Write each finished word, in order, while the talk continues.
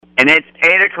And it's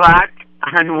 8 o'clock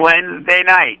on Wednesday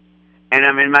night, and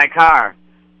I'm in my car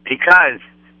because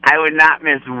I would not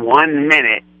miss 1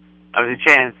 minute of the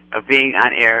chance of being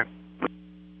on air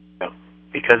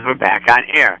because we're back on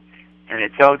air. And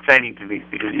it's so exciting to me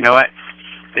because you know what?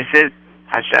 This is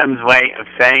Hashem's way of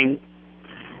saying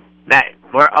that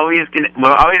we're always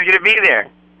gonna be there.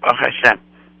 Oh Hashem.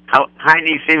 Hi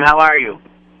Nisim, how are you?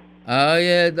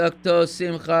 Yeah, Dr.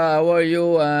 Simcha, how are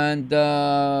you? And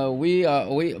we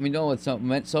know it's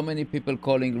so many people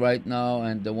calling right now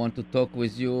and they want to talk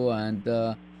with you. And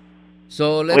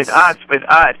so With let's us, with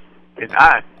us.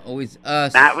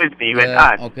 not with me, with Yeah,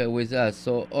 us. okay, with us.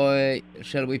 So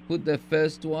shall we put the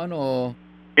first one or?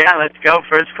 Yeah, let's go.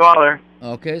 First caller.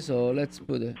 Okay, so let's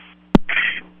put it.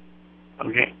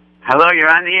 Okay. Hello, you're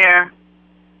on the air.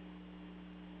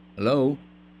 Hello.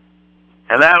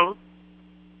 Hello.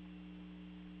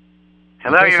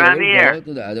 Hello, Okay, you're so on the we'll air. go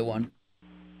to the other one.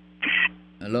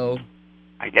 Hello.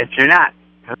 I guess you're not.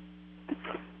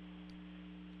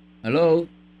 Hello.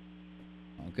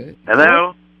 Okay.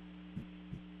 Hello.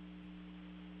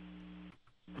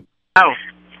 Oh.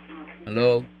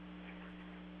 Hello.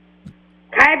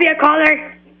 Can I be a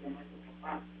caller?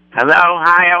 Hello.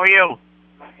 Hi. How are you?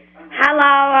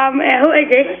 Hello, who is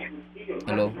this?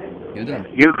 Hello. You there?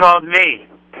 You called me.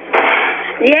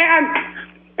 Yeah,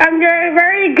 you're a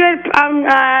very good,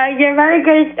 you're a very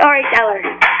good storyteller.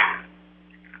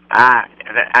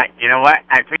 You know what?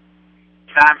 I think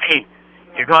me.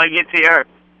 You're calling Yitzhak Earp.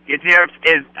 Yitzhak Earp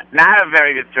is not a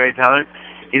very good storyteller.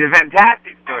 He's a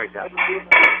fantastic storyteller.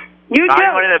 You Probably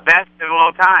too. one of the best of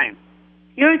all time.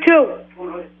 You too.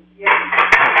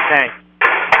 Okay.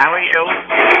 How are you?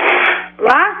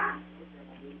 What?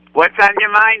 What's on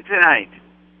your mind tonight?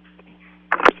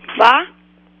 What?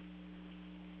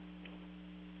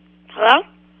 Hello?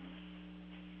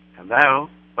 Hello?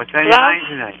 What's on your Hello? mind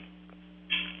tonight?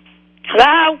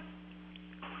 Hello?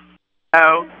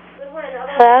 Hello?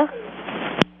 Hello?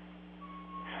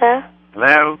 Hello?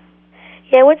 Hello?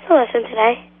 Yeah, what's the lesson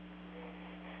today?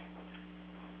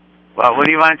 Well, what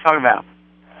do you want to talk about?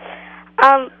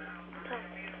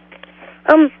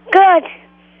 Good.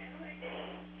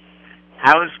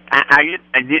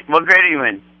 What grade are you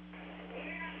in?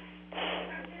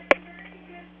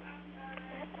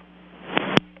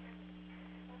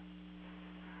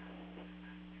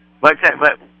 What's that?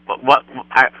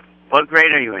 What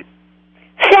grade are you in?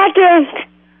 Second.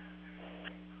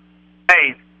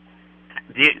 Hey,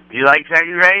 do you like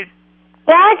second grade?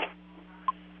 What?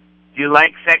 Do you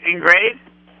like second grade?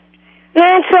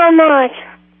 Not so much.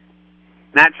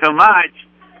 Not so much.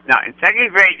 No, in second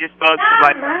grade you're supposed to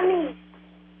like. Mommy.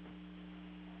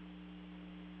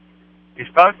 You're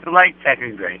supposed to like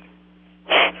second grade.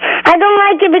 I don't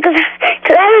like it because I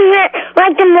don't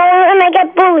like the more and I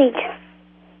get bullied.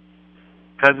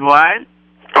 Cause what?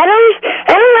 I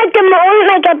don't like the more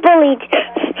and I get bullied.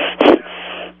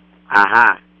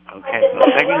 Okay. So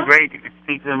second grade you could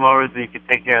speak to them over so you could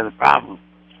take care of the problem.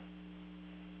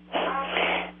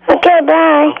 Okay,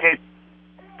 bye. Okay.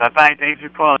 Bye. Thanks for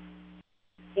calling.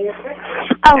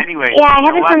 Oh, Anyway, yeah, I you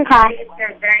have know it from class.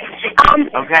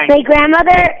 Okay. My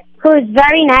grandmother, who is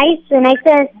very nice, the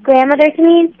nicest grandmother to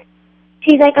me,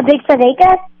 she's like a big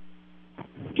tzaddikas.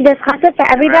 She does chassid for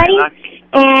everybody,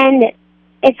 and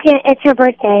it's her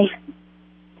birthday.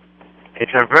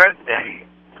 It's her birthday.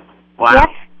 Wow. Yep.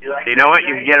 You know what?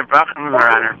 You can get a bracha from her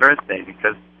on her birthday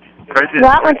because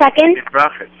What? 1 second.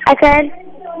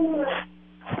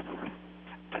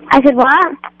 I said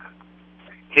what?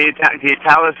 Can you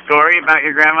tell a story about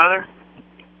your grandmother?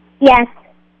 Yes.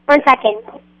 1 second.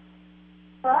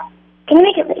 Can you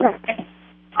make it later?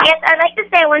 Yes, I'd like to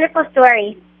say a wonderful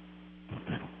story.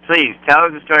 Please, tell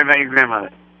us a story about your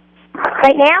grandmother.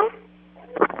 Right now?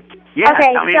 Yeah,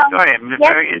 Okay, tell me a story. I'm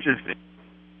very interested.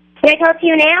 Can I tell it to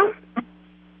you now?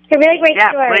 It's a really great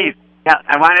story. Yeah, please.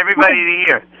 I want everybody to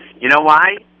hear. You know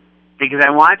why? Because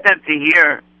I want them to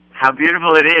hear how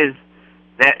beautiful it is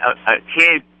that a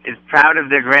kid is proud of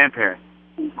their grandparents.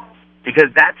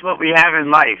 Because that's what we have in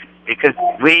life. Because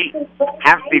we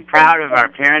have to be proud of our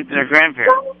parents and our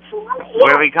grandparents,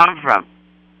 where we come from.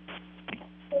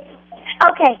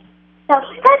 Okay. So,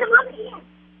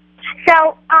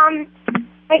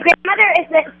 my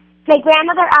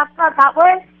grandmother Afra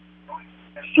Butler,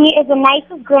 she is the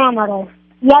nicest grandmother.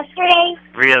 Yesterday,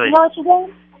 Really? you know what she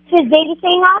did? She was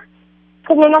babysitting us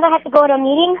because my mother had to go to a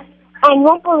meeting, and you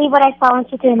won't believe what I saw when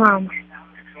she came home.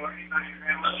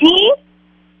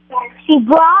 She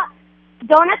brought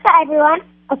donuts to everyone,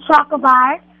 a chocolate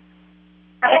bar.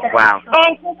 Wow.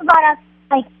 And she also brought us,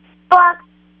 like, books,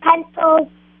 pencils.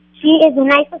 She is the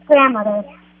nicest grandmother.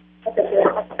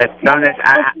 That's so nice.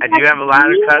 Do you have a lot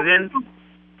of cousins?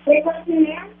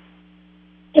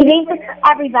 She names it for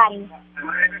everybody.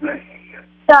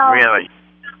 So Really?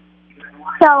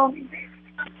 So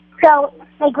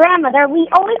my grandmother, we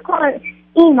always call her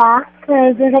Ema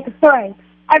because there's like a story.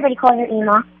 Everybody calls her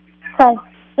Ema because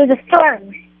there's a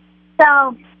story.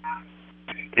 So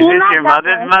Is this your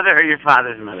mother's mother or your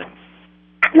father's mother?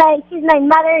 She's my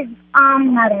mother's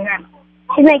mother.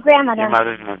 She's my grandmother. Your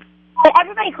mother's mother. But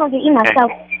everybody calls her Ema. Okay.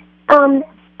 So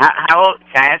how old?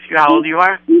 Can I ask you how old you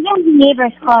are? even the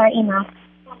neighbors call her Ema.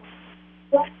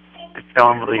 It's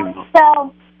so unbelievable.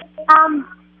 So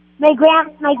my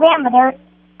grandmother,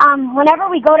 whenever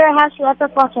we go to her house, she lets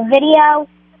us watch a video,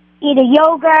 eat a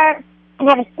yogurt, and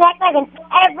have a snack bag and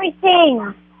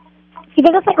everything. She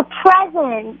gives us like a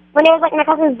present. When it was like my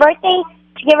cousin's birthday,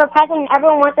 she gave her a present and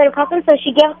everyone wanted a present, so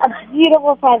she gave us a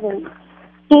beautiful present.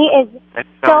 She is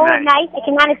so nice. I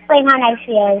cannot explain how nice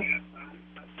she is.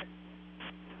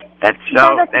 That's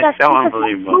so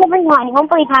unbelievable. Everyone, you won't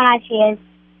believe how nice she is.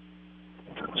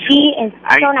 She is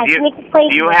so nice. She makes us play.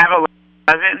 Do you have a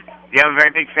cousin? Do you have a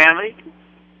very big family?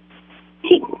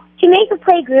 She makes a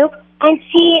play group, and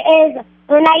she is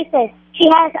the nicest. She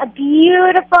has a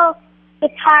beautiful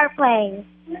guitar playing.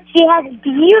 She has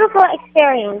beautiful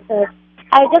experiences.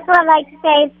 I just would like to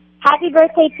say happy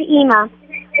birthday to Ema.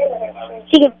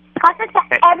 She gives concerts to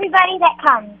everybody that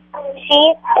comes. She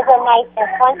is the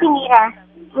nicest. Once you meet her,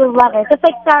 you'll love her. Just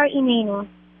like Sarah Imenu.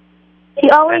 She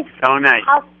always. That's so nice.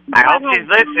 I hope she's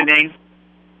listening.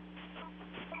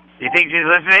 Do you think she's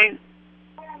listening?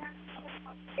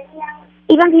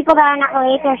 Even people that are not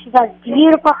related to her, she does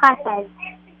beautiful classes.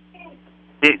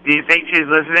 Do you think she's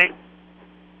listening?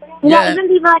 Yeah, even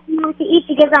people that come home to eat,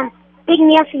 she gives them big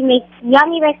meals. She makes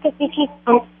yummy Rice Krispie treats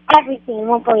and everything. You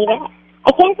won't believe it.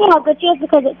 I can't say how good she is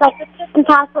because it's like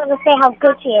impossible to say how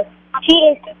good she is. She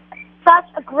is such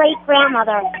a great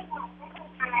grandmother.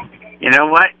 You know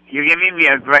what? You're giving me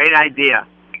a great idea.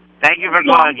 Thank you for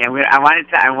calling again. I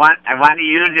want to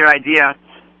use your idea,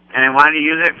 and I want to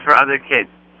use it for other kids.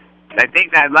 I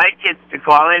think I'd like kids to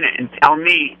call in and tell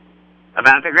me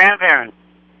about their grandparents.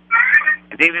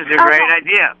 I think this is a great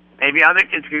idea. Maybe other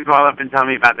kids can call up and tell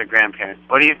me about their grandparents.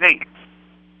 What do you think?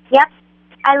 Yep.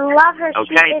 I love her.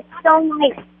 Okay. She is so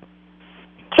nice.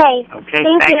 Okay.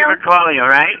 Thank you for calling, all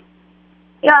right?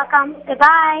 You're welcome.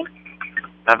 Goodbye.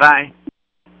 Bye-bye.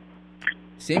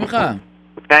 Simcha.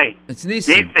 Okay. It's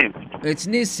Nissim. It's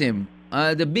Nissim.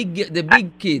 The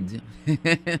big kid.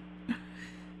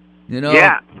 You know?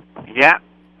 Yeah.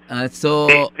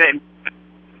 So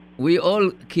we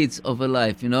all kids of a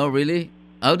life, you know, really?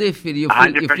 How do you feel? You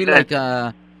feel like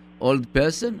a old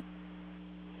person?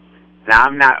 No,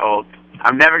 I'm not old.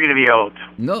 I'm never going to be old.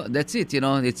 No, that's it, you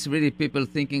know. It's really people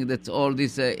thinking that all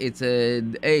this, it's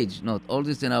an age, not all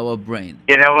this in our brain.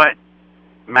 You know what?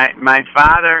 My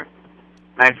father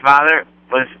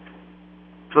was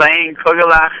playing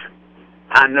kugelach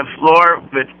on the floor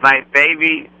with my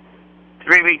baby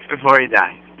 3 weeks before he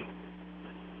died.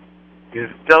 He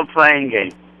was still playing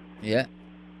games. Yeah.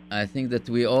 I think that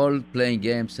we all playing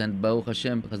games, and Baruch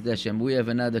Hashem, Chesed Hashem, we have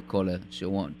another caller she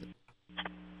wants.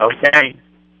 Okay.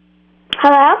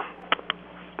 Hello?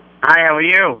 Hi, how are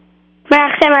you?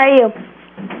 Baruch Hashem, how are you?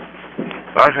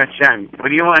 Baruch Hashem. What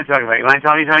do you want to talk about? You want to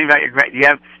tell me something about your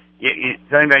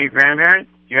tell me about your grandparents?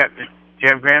 Do you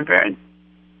have grandparents?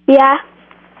 Yeah.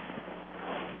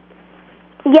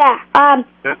 Yeah.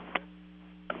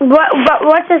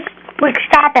 What's this week's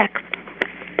topic?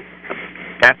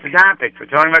 That's the topic. We're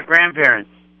talking about grandparents.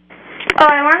 Oh,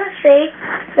 I want to say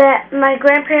that my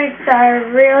grandparents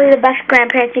are really the best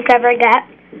grandparents you could ever get.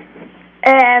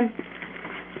 And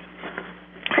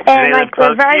like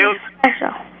they're very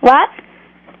special. What?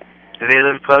 Do they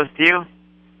live close to you?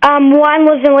 One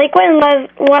lives in Lakewood and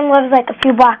one lives like a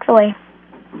few blocks away.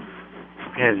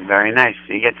 It's very nice.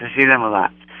 You get to see them a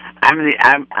lot. I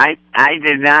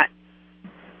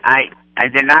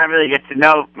did not really get to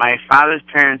know my father's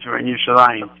parents were in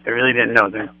Yerushalayim. I really didn't know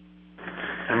them.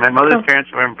 And my mother's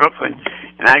parents were in Brooklyn,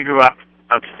 and I grew up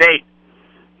upstate.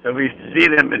 So we used to see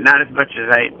them, but not as much as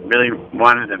I really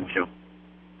wanted them to.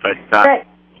 But right.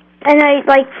 And I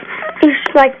like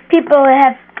people that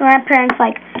have grandparents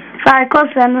like very close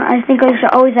to them. I think we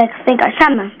should always like thank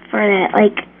Hashem for that.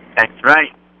 Like that's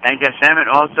right. Thank Hashem, and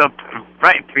also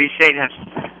appreciate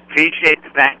the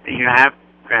fact that you have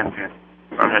grandparents.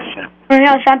 I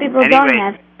know some people don't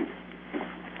have.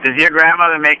 Does your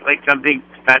grandmother make like something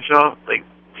special? Like,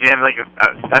 do you have like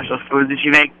a special food that she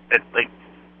makes that like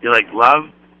you like love?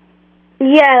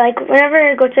 Yeah, like whenever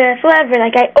I go to whatever,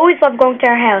 like I always love going to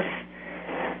our house.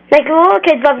 Like little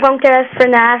kids love going to us for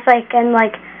Nas, like and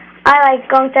like I like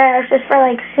going to her just for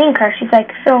like seeing her. She's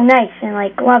like so nice and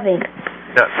like loving.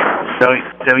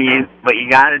 What you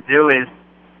got to do is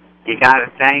you got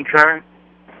to thank her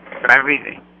for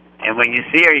everything. And when you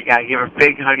see her, you got to give her a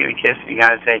big hug and a kiss. You got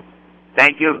to say,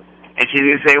 thank you. And she's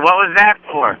going to say, what was that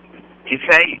for? You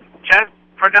say, just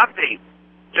for nothing.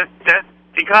 Just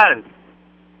because.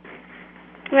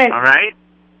 Right. All right?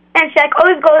 And she like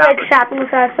always goes like shopping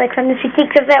with us. Like sometimes she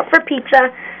takes us out for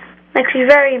pizza. Like she's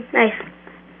very nice.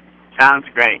 Sounds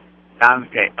great.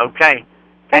 Okay. And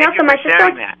Thank also you my for sister.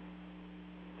 sharing that.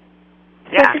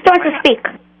 Yeah. My sister wants to speak.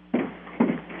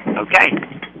 Okay.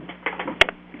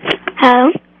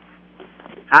 Hello.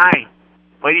 Hi.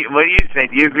 What do you say?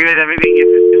 Do you agree with everything your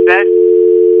sister said?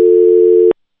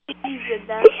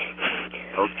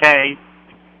 Okay.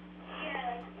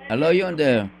 Hello, you on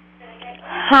there?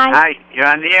 Hi. You're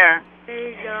on the air.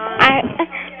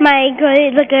 My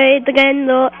great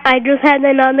granddaughter. I just had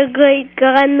another great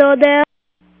granddaughter.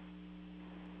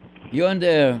 You on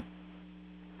there?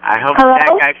 I hope Hello?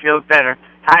 that guy feels better.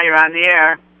 Hi, you're on the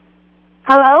air.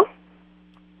 Hello.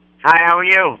 Hi, how are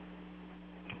you?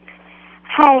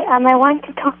 Hi. I want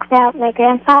to talk about my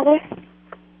grandfather.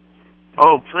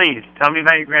 Oh, please, tell me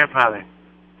about your grandfather.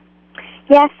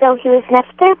 Yeah. So he was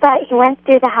Nefter, but he went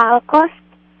through the Holocaust.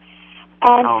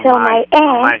 And my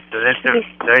aunt. So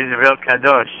he's a real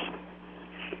kadosh.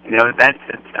 You know,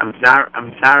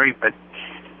 I'm sorry, but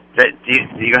do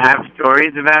you have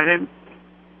stories about him?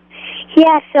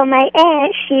 Yeah, so my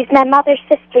aunt, she's my mother's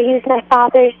sister. He was my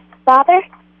father's father.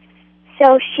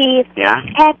 So she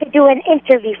had to do an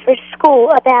interview for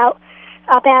school about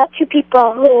two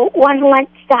people, one who went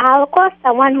to the Holocaust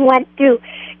and one who went through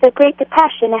the Great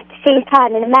Depression at the same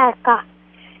time in America.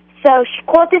 So she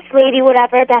called this lady,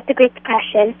 whatever, about the Great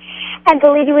Depression, and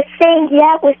the lady was saying,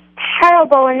 yeah, it was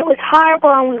terrible, and it was horrible,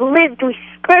 and we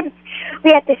scrimped, we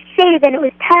had to save, and it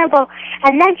was terrible.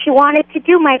 And then she wanted to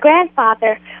do my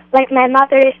grandfather, like my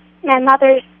mother's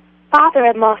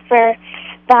father-in-law for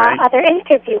the other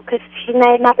interview, because she's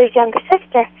my mother's younger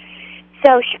sister.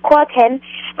 So she called him,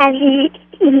 and he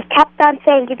kept on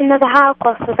saying, even though the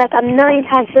Holocaust was like a million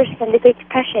times worse than the Great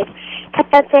Depression,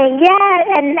 kept on saying,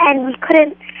 yeah, and we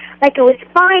couldn't, like it was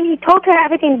fine. He told her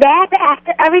everything bad, but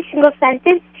after every single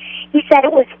sentence, he said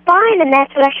it was fine, and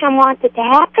that's what Hashem wanted to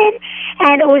happen,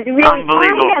 and it was really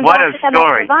unbelievable. fine. What a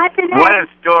story. What a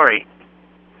story.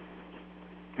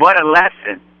 What a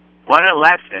lesson. What a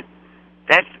lesson.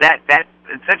 That's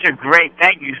such a great,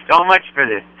 thank you so much for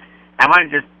this. I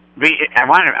want to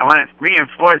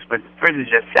reinforce what the person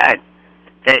just said.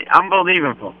 That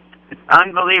unbelievable. It's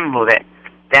unbelievable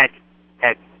that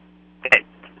a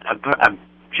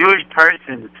Jewish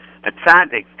person, a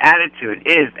tzaddik's attitude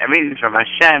is everything's from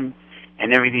Hashem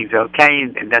and everything's okay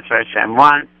and that's what Hashem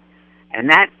wants. And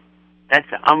that's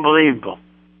unbelievable.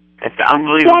 That's the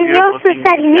unbelievable. Yeah, and he also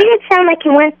said he made it sound like he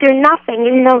went through nothing,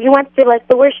 even though he went through like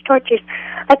the worst tortures.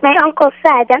 Like my uncle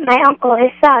said that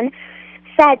his son,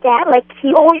 said that like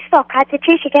he always felt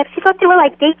concentration camps. He thought they were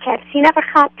like day camps. He never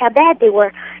thought how bad they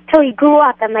were till he grew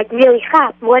up and like really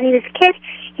hot. When he was a kid,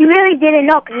 he really didn't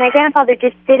know because my grandfather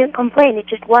just didn't complain. It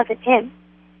just wasn't him.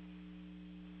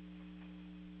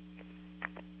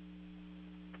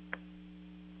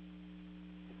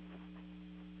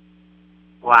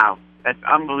 Wow, that's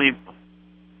unbelievable.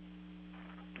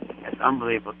 That's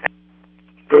unbelievable.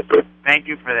 Thank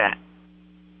you for that.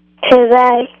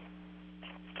 Bye.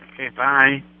 Okay,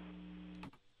 bye.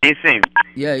 Anything?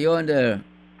 Yeah, you're on there.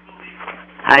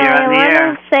 Hi, you're on the air. I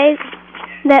want to say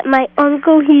that my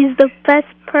uncle, he's the best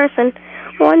person.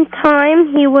 One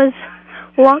time, he was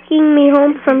walking me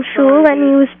home from shul, and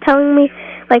he was telling me,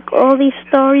 like, all these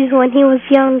stories when he was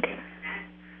young.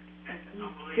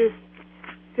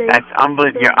 That's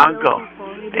unbelievable. Your uncle.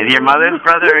 Is your mother's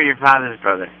brother or your father's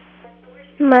brother?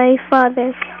 My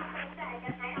father.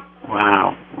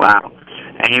 Wow.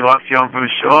 And he walks you home from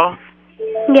shul?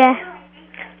 Yeah.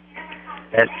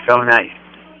 That's so nice.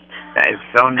 That is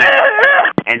so nice.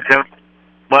 And so,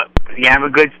 what? You have a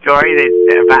good story that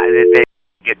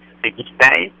they could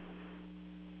say?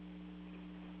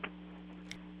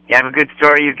 You have a good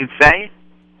story you could say?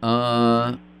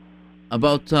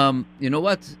 About you know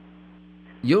what?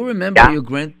 You remember your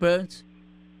grandparents?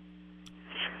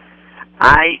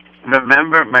 I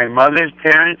remember my mother's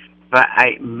parents, but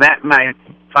I met my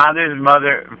father's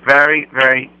mother very,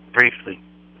 very briefly.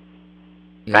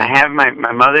 Yeah. I have my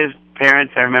mother's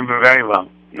parents I remember very well.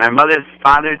 My mother's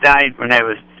father died when I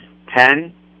was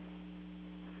 10,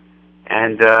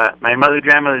 and my mother's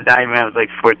grandmother died when I was like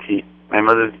 14. My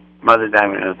mother's mother died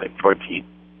when I was like 14.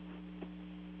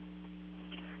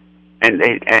 And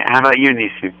how about you,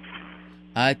 Nisu?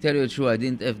 I tell you the truth. I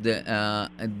didn't have the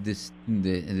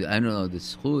I don't know the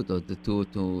schut or the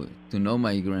to know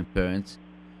my grandparents,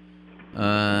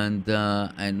 and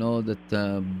I know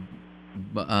that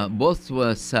both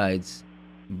were sides.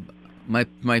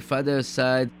 My father's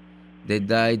side, they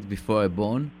died before I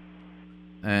born,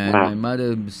 and my Wow.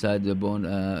 mother's side, the born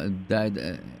died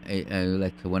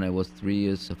like when I was 3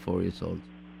 years or 4 years old.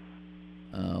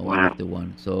 One Wow. after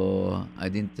one. So I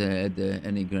didn't had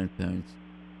any grandparents,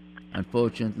 I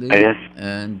unfortunately, just,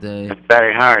 and it's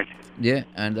very hard. yeah,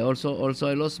 and also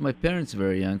I lost my parents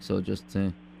very young. So just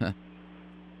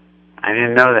I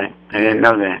didn't know that. I yeah, didn't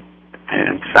know that.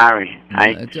 I'm sorry.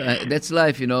 no, that's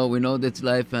life. We know that's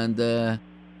life, and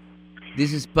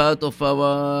this is part of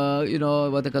our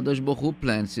what the Kadosh Baruch Hu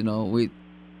plans. We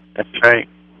That's right.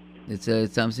 it's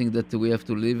something that we have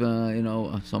to live.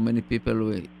 So many people.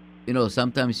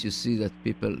 Sometimes you see that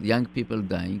young people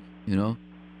dying.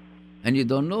 And you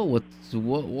don't know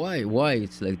why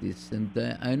it's like this. And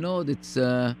I know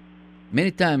that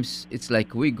many times it's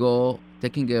like we go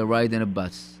taking a ride in a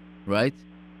bus, right?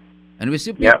 And we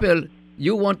see Yep. people.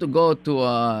 You want to go to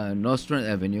Nostrand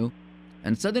Avenue,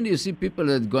 and suddenly you see people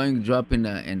that going drop in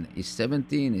is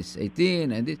 17, is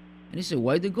 18, and you say,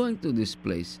 why they going to this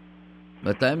place?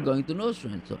 But I'm going to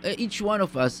Nostrand. So each one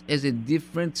of us has a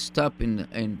different stop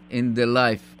in the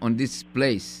life on this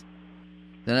place.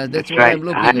 Then that's That's what right. I'm A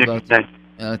looking hundred about. percent.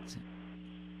 Uh,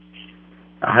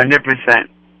 100%.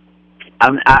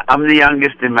 I'm the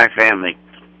youngest in my family,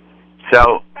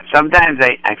 so sometimes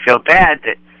I feel bad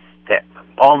that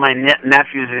all my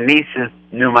nephews and nieces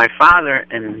knew my father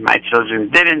and my children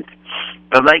didn't.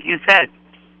 But like you said,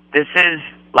 this is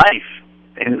life,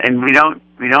 and we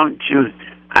don't choose.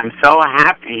 I'm so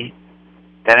happy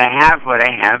that I have what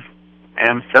I have, and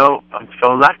I'm so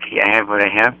lucky I have what I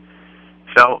have.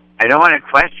 So I don't want to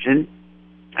question.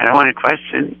 I don't want to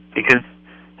question because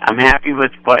I'm happy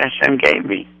with what Hashem gave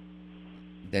me.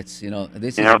 this You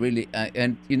is know? really,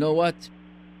 and you know what,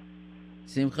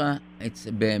 Simcha, it's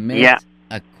Yeah, באמת,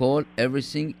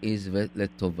 everything is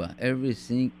לטובה.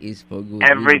 Everything is for good.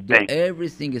 everything.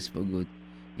 Everything is for good.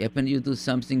 Happen you do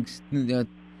something,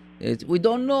 we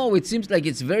don't know. It seems like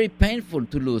it's very painful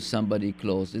to lose somebody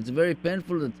close. It's very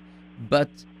painful, but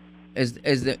as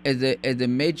the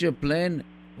major plan,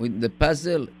 with the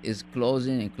puzzle is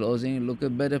closing and closing. Look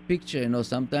at better picture.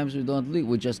 Sometimes we don't look.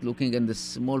 We're just looking at the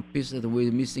small piece that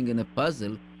we're missing in a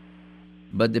puzzle,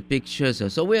 but the pictures.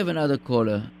 So we have another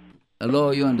caller. Hello,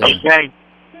 you on there? Okay.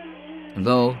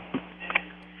 Hello.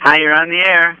 Hi, you're on the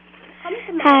air.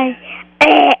 Hi.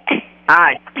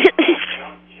 Hi.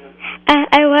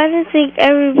 I want to thank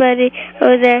everybody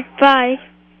over there. Bye.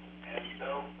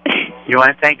 You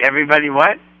want to thank everybody?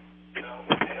 What?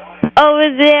 Over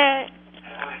there.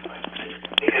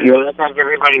 You want to thank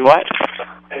everybody? What?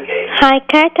 Hi,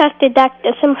 can I talk to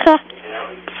Dr. Simcha?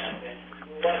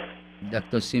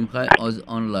 Dr. Simcha is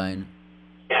online.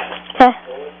 Huh?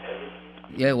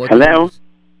 Yeah, what? Hello?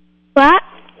 What?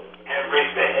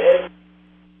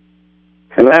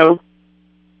 Hello.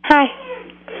 Hi.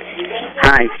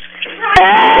 Hi.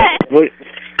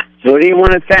 What do you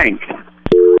want to thank?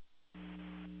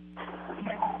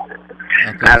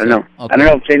 Okay, I don't know. Okay. I don't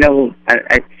know if they know.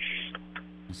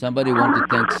 Somebody want to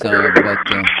thank, but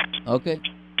okay.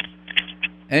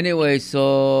 Anyway,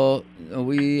 so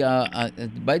we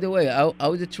by the way, how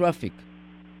is the traffic?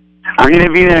 I'm going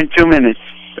to be there in 2 minutes.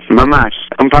 Mamash.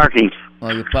 I'm parking.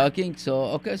 Are you parking? So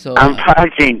okay, so I'm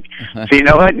parking. So you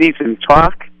know what? Need some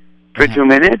talk for 2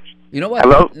 minutes? you know what?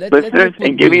 Hello, Let me listeners? put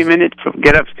And give me a music. minute to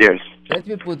get upstairs. Let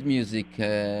me put music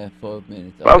for a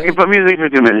minute. Okay, put music for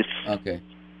 2 minutes. Okay.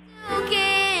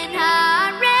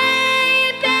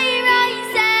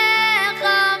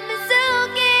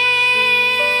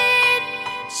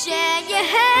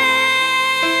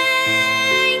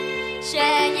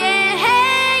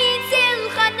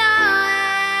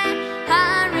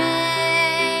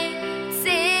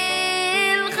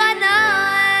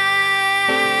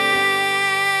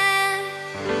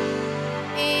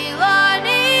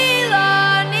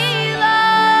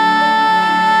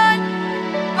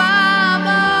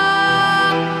 Mama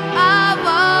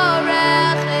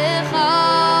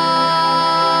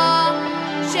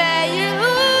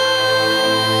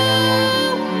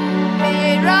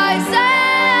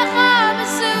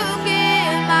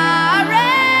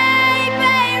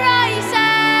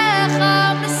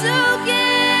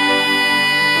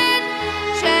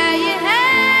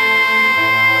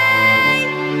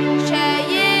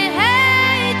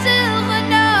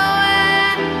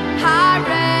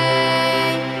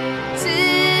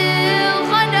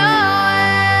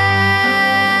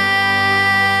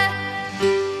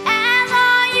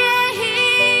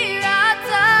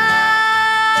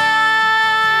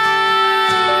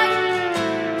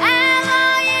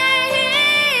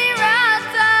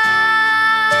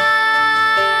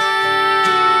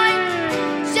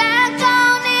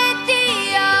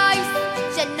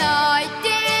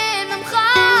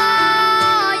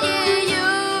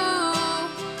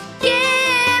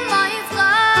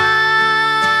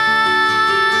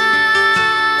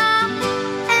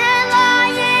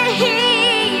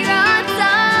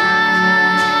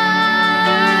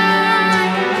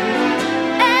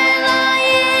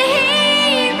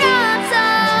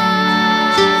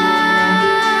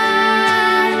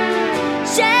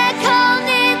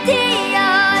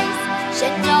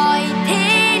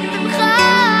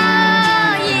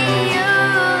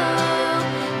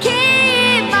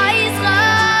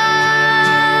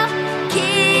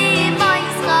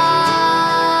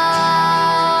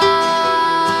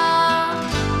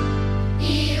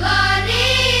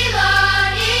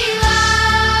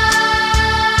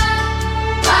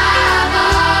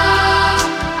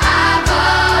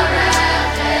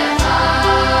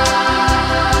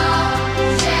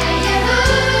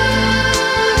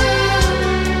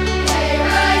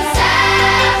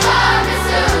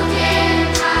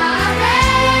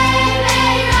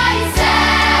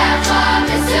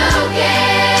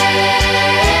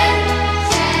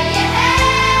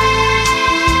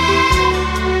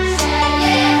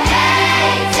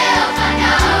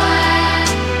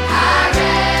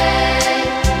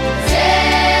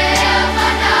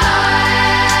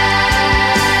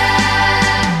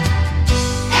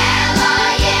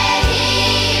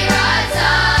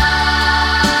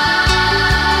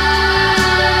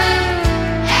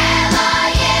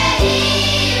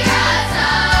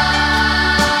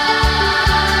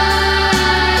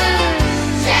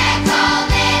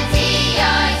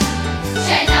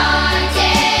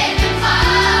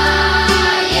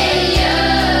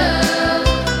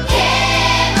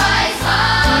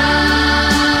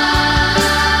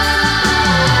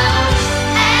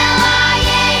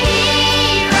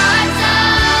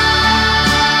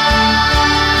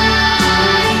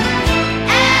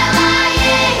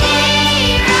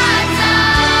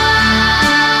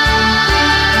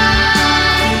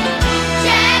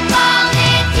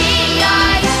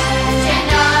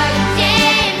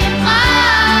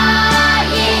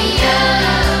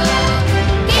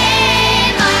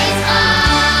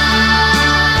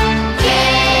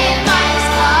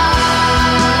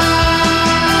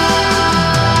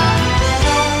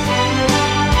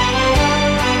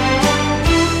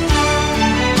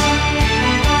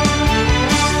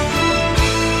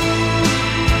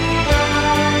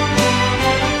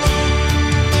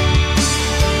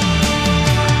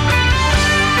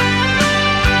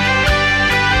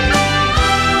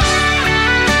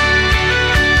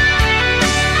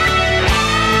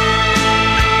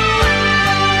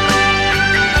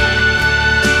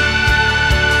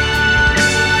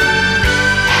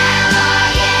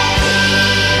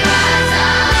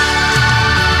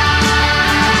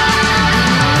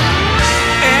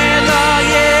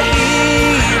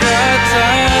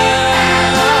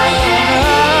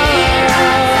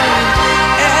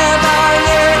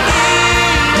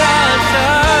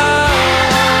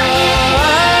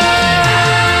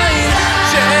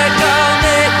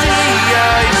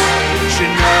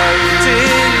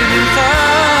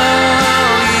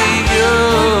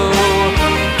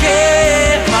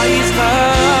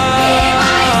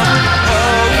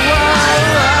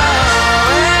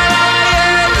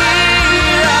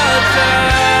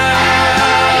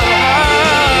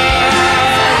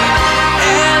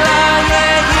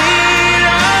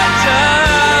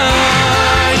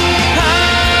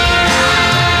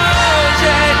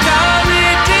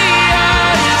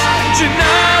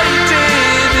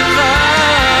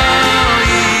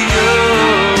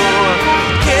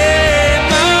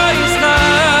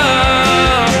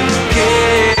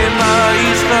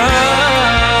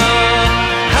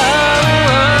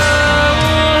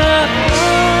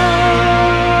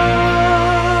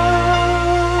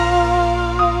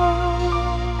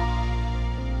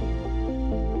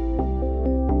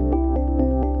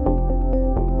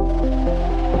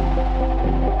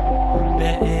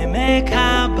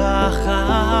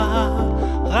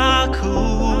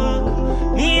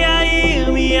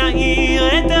יאיר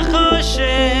את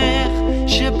החושך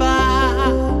שבא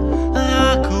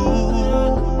רק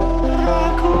הוא,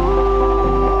 רק הוא.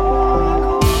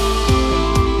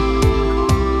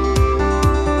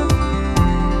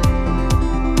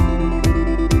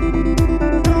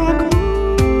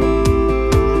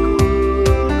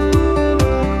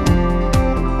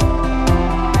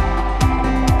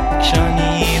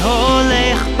 כשאני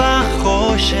הולך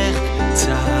בחושך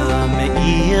קצת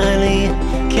מאיר לי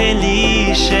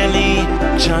כלי שלי,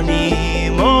 כשאני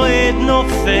מועד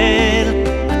נופל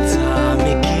אתה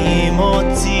מקים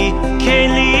אותי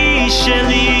כלי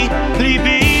שלי,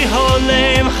 ליבי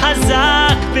הולם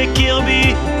חזק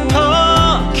בקרבי,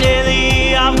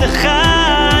 כלי עבדך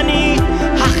אני,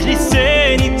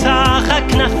 הכניסני תחת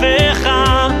כנפיך,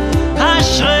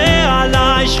 אשרה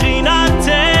עלי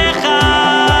שכינתך.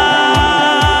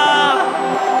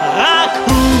 רק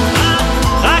הוא,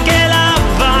 רק אליו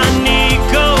אני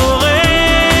קורא,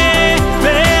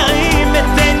 מרים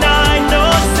את עיניי,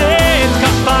 נושא את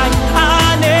כפיי,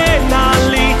 ענה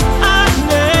לי,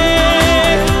 ענה.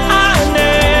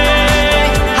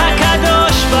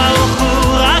 הקדוש ברוך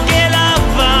הוא, רק אליו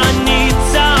אני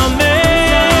צמא,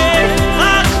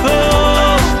 רק הוא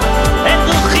את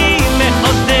רוחי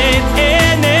מעודד,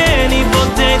 אינני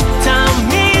בודד,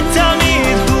 תמיד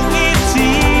תמיד הוא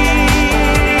איתי.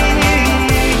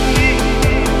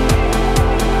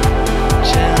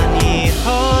 כשאני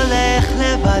הולך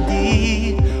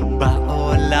לבדי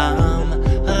בעולם,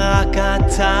 רק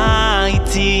אתה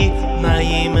איתי,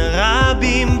 מים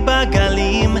רבים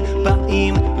בגלים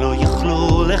באים, לא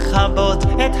יוכלו לכבות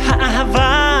את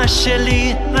האהבה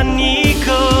שלי, אני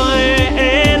קורא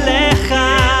אליך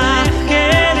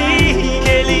כלי,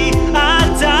 כלי,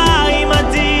 אתה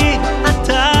עמדי,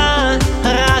 אתה,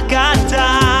 רק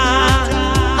אתה,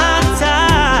 אתה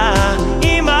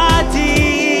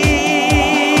עמדי.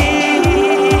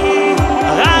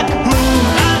 רק הוא,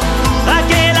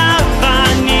 רק אליו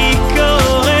אני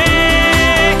קורא,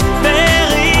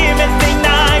 מרים את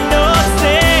עיניי,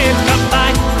 נושא את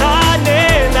כפיי,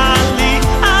 ענה לי,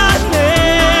 ענה.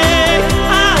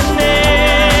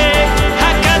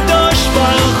 הקדוש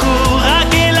ברוך הוא,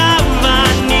 רק אליו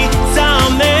אני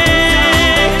צמא,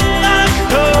 רק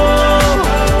הוא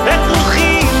את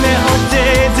רוחי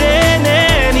מעודד,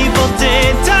 אינני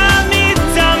בודד, תמיד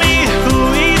תמיד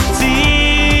הוא איתי.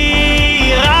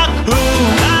 רק הוא,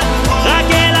 רק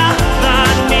אליו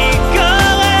אני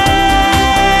קורא,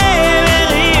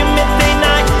 מרים את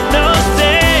עיניי,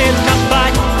 נושא את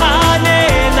כפיי,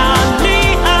 ענה לי,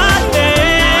 ענה.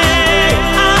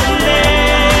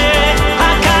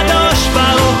 הקדוש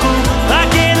ברוך הוא,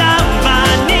 רק אליו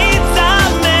אני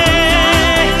צמא,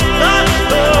 רק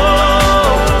הוא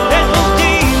את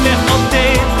רוחי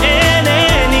מעודד,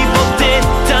 אינני בודד,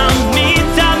 תמיד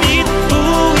תמיד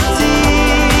הוא איתי.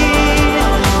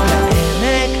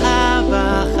 לעמק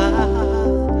הבחר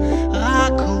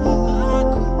רק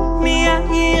הוא,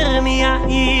 מי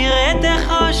יאיר את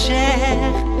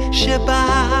החושך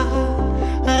שבא,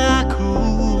 רק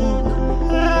הוא,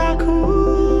 רק הוא.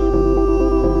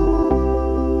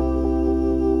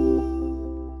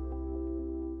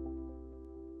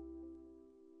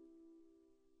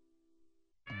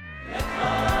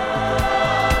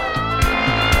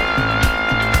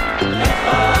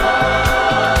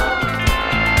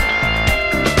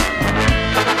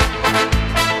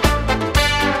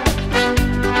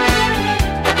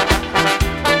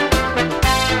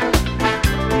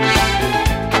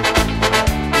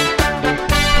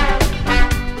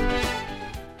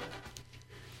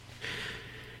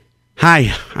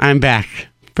 Hi, I'm back.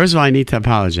 First of all, I need to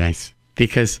apologize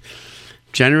because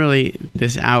generally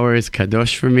this hour is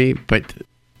kadosh for me, but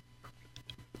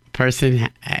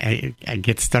I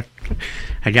get stuck.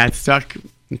 I got stuck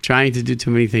trying to do too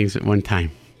many things at one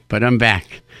time, but I'm back.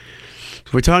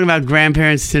 We're talking about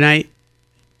grandparents tonight,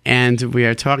 and we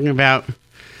are talking about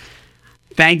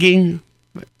thanking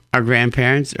our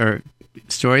grandparents or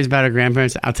stories about our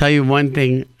grandparents. I'll tell you one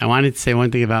thing. I wanted to say one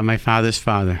thing about my father's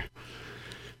father.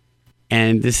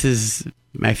 And this is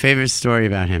my favorite story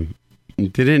about him.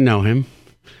 Didn't know him,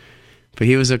 but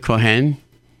he was a Kohen.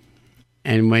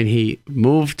 And when he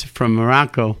moved from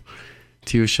Morocco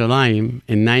to Yerushalayim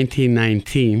in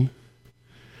 1919,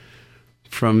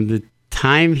 from the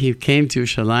time he came to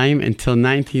Yerushalayim until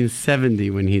 1970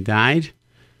 when he died,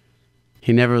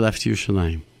 he never left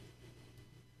Yerushalayim.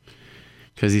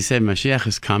 Because he said, Mashiach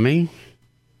is coming.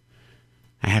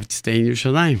 I have to stay in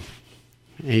Yerushalayim.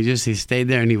 And he stayed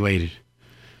there and he waited.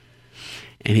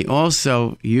 And he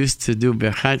also used to do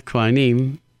Birchat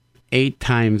Kohanim 8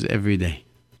 times every day.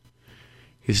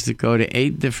 He used to go to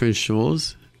 8 different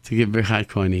shuls to give Birchat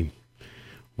Kohanim.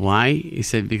 Why? He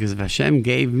said, because if Hashem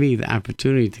gave me the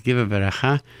opportunity to give a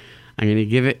beracha, I'm going to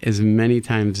give it as many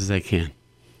times as I can.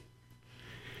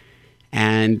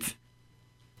 And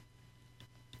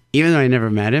even though I never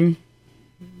met him,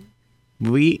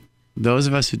 those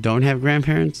of us who don't have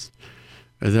grandparents,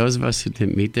 or those of us who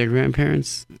didn't meet their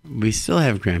grandparents, we still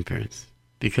have grandparents.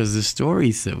 Because the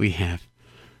stories that we have,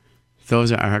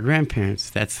 those are our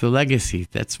grandparents. That's the legacy.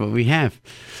 That's what we have.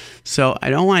 So I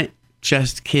don't want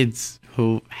just kids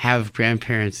who have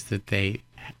grandparents that they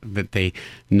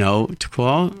know to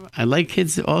call. I like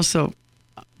kids that also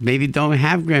maybe don't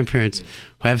have grandparents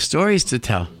who have stories to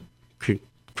tell. Could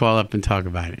call up and talk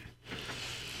about it.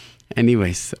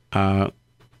 Anyways,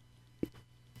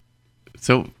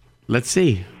 so let's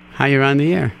see how you're on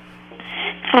the air.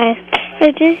 Hi.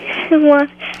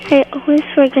 I always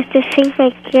forget to thank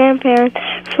my grandparents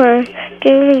for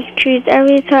giving me treats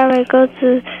every time I go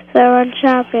to them on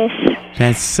Shabbos.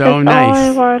 That's so That's nice. all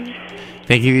I want.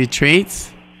 They give you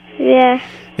treats? Yeah.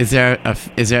 Is there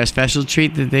a special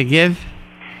treat that they give?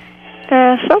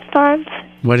 Sometimes.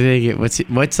 What do they get?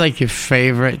 What's like your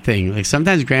favorite thing? Like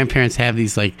sometimes grandparents have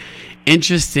these like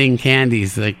interesting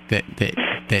candies like that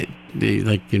they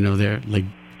like, you know, they're like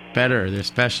better, they're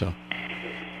special.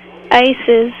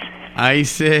 Ices.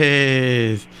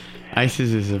 Ices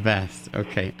is the best.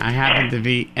 Okay. I happen to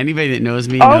be, anybody that knows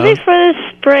me Only knows. for the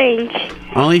spring.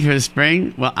 Only for the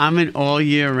spring? Well, I'm an all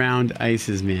year round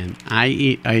ices man. I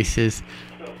eat ices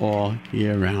all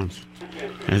year round.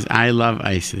 Because I love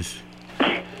ices.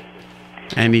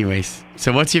 Anyways,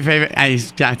 so what's your favorite? I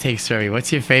gotta take Surrey.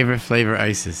 What's your favorite flavor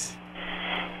ices?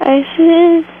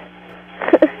 Ices.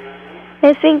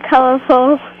 I think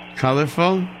colorful.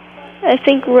 Colorful? I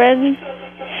think red.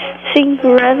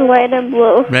 White, and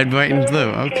blue. Red, white, and blue.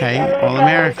 Okay, all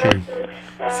American.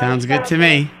 Sounds good to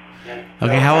me.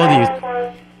 Okay, how old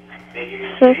are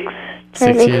you? 6.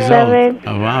 6 years 7. old.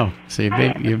 Oh wow! So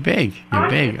you're big.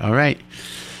 All right.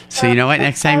 So you know what?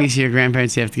 Next time you see your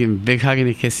grandparents, you have to give them a big hug and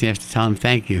a kiss. And you have to tell them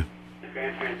thank you.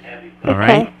 All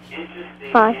right.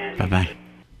 Bye. Bye.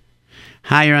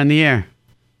 Hi, you're on the air.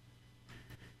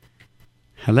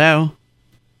 Hello.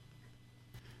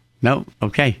 No.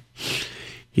 Okay.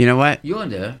 You know what? You on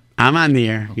there? I'm on the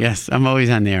air. Okay. Yes, I'm always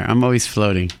on the air. I'm always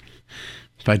floating.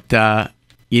 But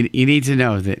you need to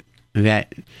know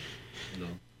that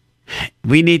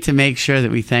we need to make sure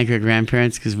that we thank our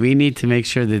grandparents, because we need to make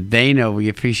sure that they know we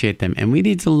appreciate them, and we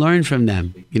need to learn from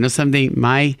them. You know something?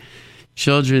 My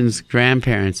children's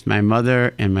grandparents, my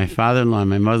mother and my father-in-law and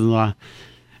my mother-in-law,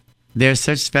 they're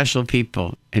such special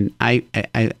people, and I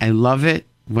love it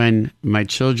when my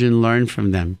children learn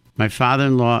from them. My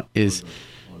father-in-law is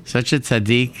such a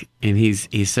tzaddik, and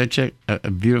he's such a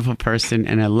beautiful person,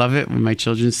 and I love it when my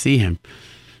children see him.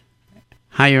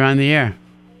 Hi, you're on the air.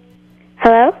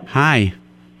 Hello? Hi.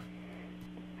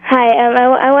 Hi,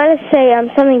 I want to say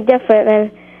something different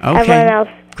than everyone else.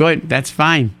 Good, that's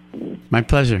fine. My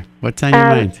pleasure. What's on your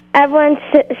mind? Everyone's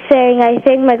saying I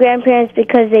thank my grandparents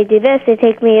because they do this. They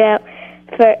take me out.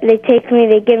 They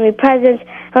give me presents.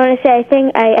 I want to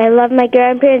say I love my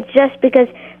grandparents just because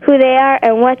who they are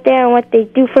and what they are and what they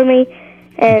do for me,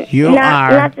 and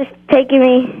not just taking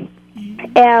me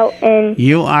out. And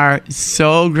you are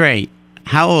so great.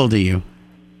 How old are you?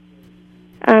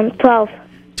 12.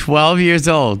 12 years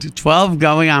old. 12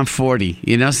 going on 40.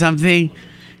 You know something?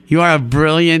 You are a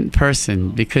brilliant person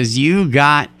because you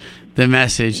got the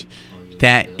message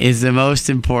that is the most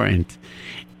important.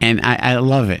 And I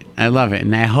love it. I love it.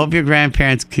 And I hope your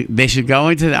grandparents, they should go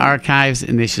into the archives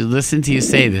and they should listen to you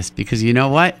say this, because you know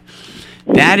what?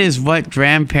 That is what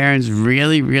grandparents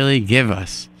really, really give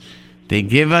us. They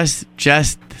give us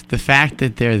just the fact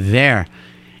that they're there.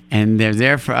 And they're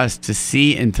there for us to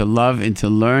see and to love and to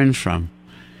learn from.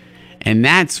 And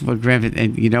that's what grandparents,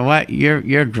 and you know what?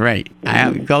 You're great.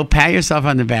 Go pat yourself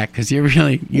on the back, because you're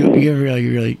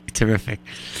really terrific.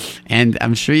 And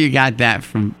I'm sure you got that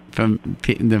from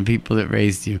the people that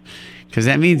raised you, because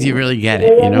that means you really get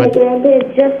it. You know,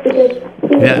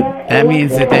 that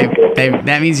means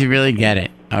that means you really get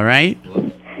it. All right.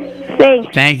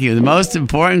 Thanks. Thank you. The most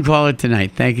important caller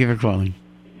tonight. Thank you for calling.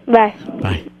 Bye.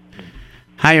 Bye.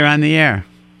 Hi, you're on the air.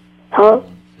 Hello.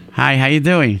 Hi, how you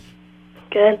doing?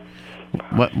 Good.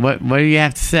 What do you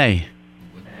have to say?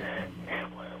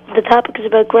 The topic is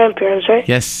about grandparents, right?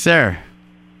 Yes, sir.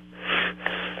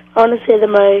 I want to say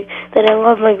that I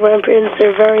love my grandparents.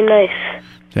 They're very nice.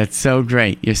 That's so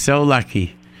great. You're so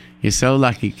lucky. You're so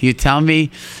lucky. Can you tell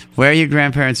me where are your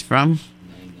grandparents from?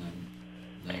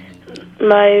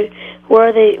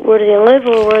 Where do they live,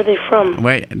 or where are they from?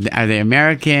 Wait, are they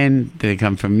American? Do they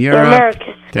come from Europe? They're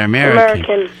American. They're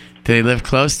American. Do they live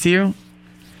close to you?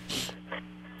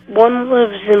 One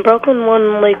lives in Brooklyn, one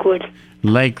in Lakewood.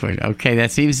 Lakewood. Okay,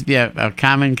 that seems to be a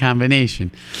common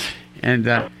combination. And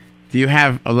do you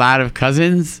have a lot of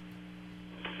cousins?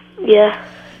 Yeah.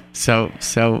 So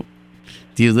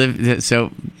do you live?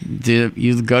 So do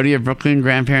you go to your Brooklyn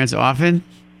grandparents often?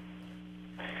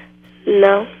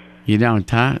 No. You don't,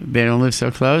 huh? They don't live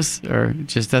so close, or it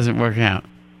just doesn't work out?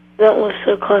 Don't live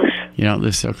so close. You don't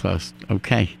live so close.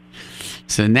 Okay.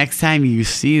 So next time you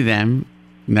see them,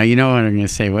 now you know what I'm going to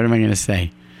say. What am I going to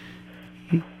say?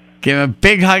 Give them a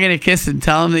big hug and a kiss and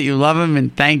tell them that you love them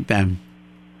and thank them.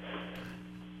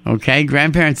 Okay?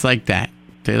 Grandparents like that.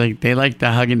 They like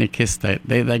the hug and the kiss. They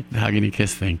like the hug and the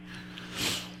kiss thing.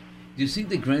 Do you think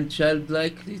the grandchild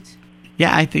liked it?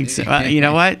 Yeah, I think so. You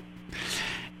know what?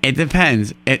 It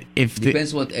depends.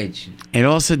 Depends what age. It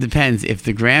also depends. If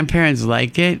the grandparents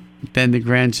like it, then the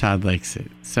grandchild likes it.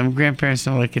 Some grandparents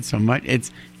don't like it so much.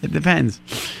 It depends.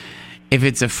 If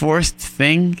it's a forced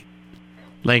thing,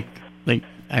 like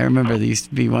I remember there used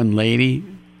to be one lady.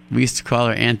 We used to call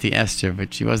her Auntie Esther,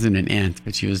 but she wasn't an aunt.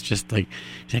 But she was just like,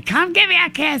 she said, "Come, give me a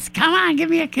kiss. Come on, give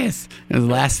me a kiss." It was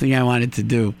the last thing I wanted to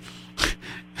do.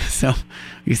 So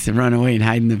we used to run away and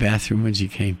hide in the bathroom when she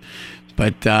came.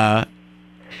 But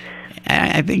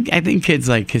I think kids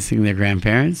like kissing their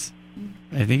grandparents.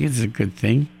 I think it's a good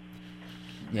thing.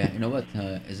 Yeah, you know what?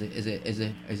 As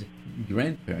a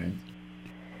grandparent,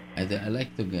 I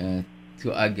like to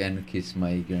hug and kiss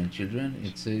my grandchildren.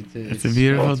 It's a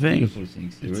beautiful thing. Beautiful thing.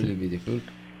 It's really beautiful,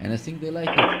 and I think they like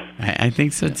it. I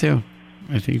think so too.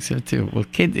 I think so too. Well,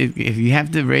 if you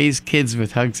have to raise kids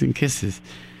with hugs and kisses,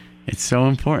 it's so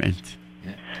important.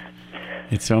 Yeah.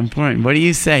 It's so important. What do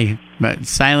you say,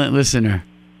 silent listener?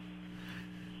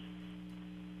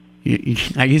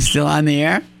 Are you still on the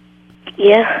air?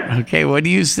 Yeah. Okay, what do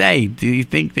you say? Do you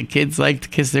think the kids like to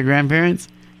kiss their grandparents?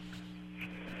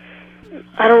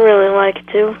 I don't really like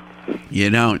to. You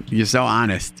don't. You're so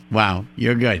honest. Wow,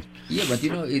 you're good. Yeah, but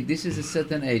this is a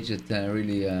certain age that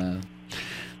really...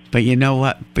 But you know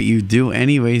what? But you do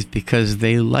anyways because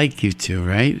they like you to,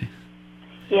 right?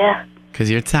 Yeah. Because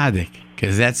you're tzaddik.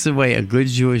 Because that's the way a good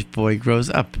Jewish boy grows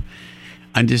up.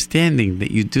 Understanding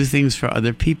that you do things for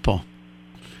other people.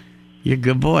 You're a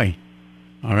good boy.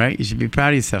 All right? You should be proud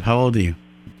of yourself. How old are you?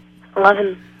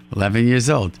 11. 11 years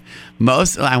old.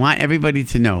 I want everybody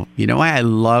to know. You know why I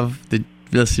love the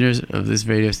listeners of this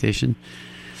radio station?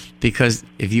 Because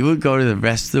if you would go to the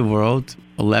rest of the world,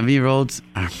 11-year-olds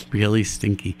are really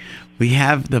stinky. We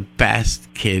have the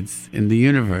best kids in the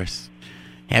universe.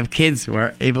 We have kids who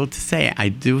are able to say, I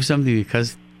do something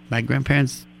because my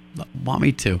grandparents want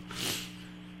me to.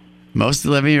 Most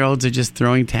 11-year-olds are just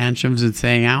throwing tantrums and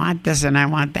saying, I want this and I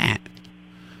want that.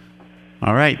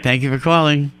 All right. Thank you for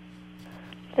calling.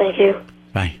 Thank you.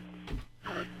 Bye.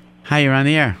 Hi, you're on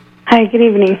the air. Hi, good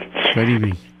evening. Good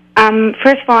evening.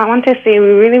 First of all, I want to say we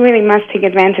really, really must take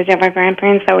advantage of our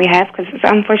grandparents that we have because it's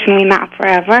unfortunately not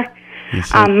forever.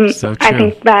 So true. I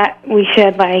think that we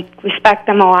should, respect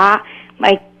them a lot,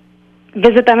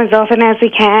 visit them as often as we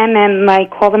can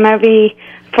and, call them every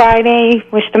Friday,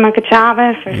 wish them a good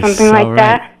Shabbos or something like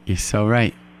that. You're so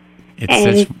right.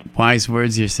 It's such wise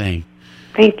words you're saying.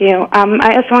 Thank you.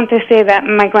 I also want to say that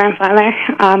my grandfather,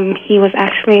 he was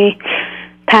actually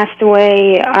passed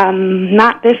away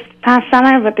not this past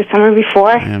summer, but the summer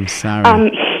before. I'm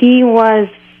sorry. He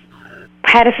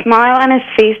had a smile on his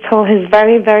face till his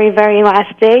very, very, very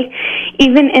last day.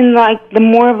 Even in the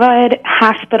morbid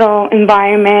hospital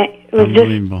environment, it was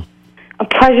just a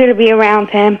pleasure to be around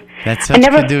him. That's such I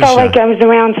never Kedusha. felt like I was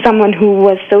around someone who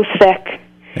was so sick.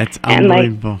 That's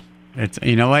unbelievable.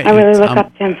 You know what? I really look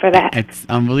up to him for that. It's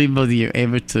unbelievable that you're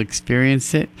able to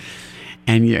experience it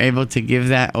and you're able to give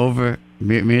that over,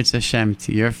 Mirz Hashem,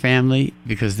 to your family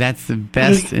because that's the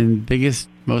best and biggest,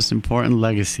 most important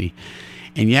legacy.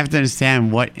 And you have to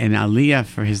understand what an aliyah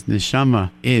for his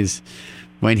neshama is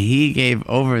when he gave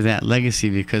over that legacy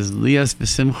because liyas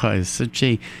v'simcha is such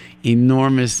a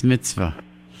enormous mitzvah.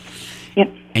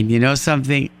 Yep. And you know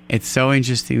something? It's so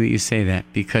interesting that you say that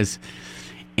because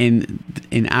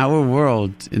in our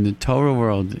world, in the Torah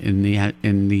world, in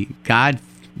the God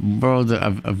world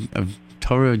of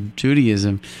Torah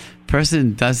Judaism,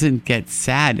 person doesn't get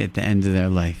sad at the end of their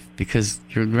life because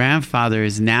your grandfather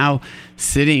is now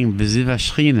sitting b'ziva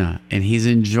shechina and he's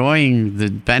enjoying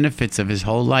the benefits of his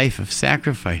whole life of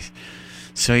sacrifice.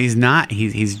 So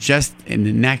he's just in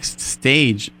the next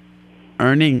stage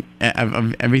earning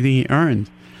of everything he earned.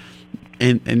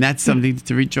 And that's something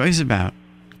to rejoice about.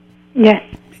 Yes.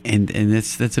 And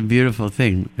that's a beautiful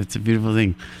thing. That's a beautiful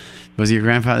thing. Was your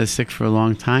grandfather sick for a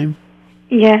long time?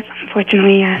 Yes,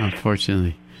 unfortunately, yes.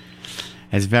 Unfortunately.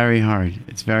 It's very hard.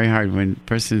 It's very hard when a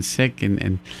person's sick,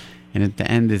 and at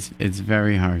the end, it's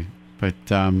very hard. But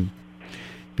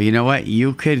you know what?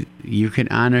 You could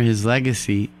honor his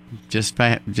legacy just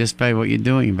by what you're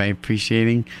doing, by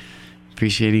appreciating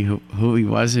who he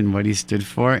was and what he stood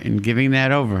for, and giving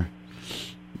that over.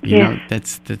 You know,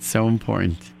 that's so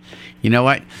important. You know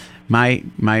what?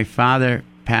 My father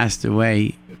passed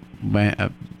away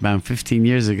about 15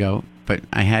 years ago, but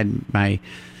I had my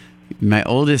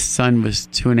oldest son was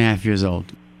 2.5 years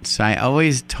old. So I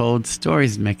always told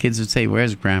stories. My kids would say,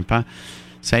 "Where's Grandpa?"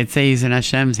 So I'd say he's in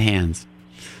Hashem's hands.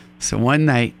 So one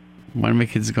night, one of my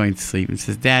kids is going to sleep and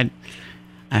says, "Dad,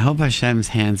 I hope Hashem's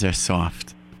hands are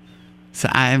soft." So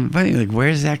I'm funny, like,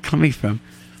 where's that coming from?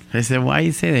 I said, "Why do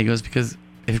you say that?" He goes, "Because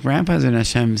if Grandpa's in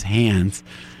Hashem's hands,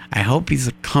 I hope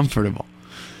he's comfortable."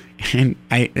 And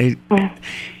I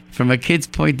from a kid's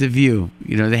point of view,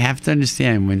 you know, they have to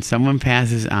understand when someone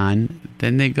passes on,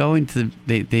 then they go into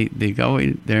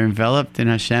they're enveloped in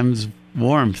Hashem's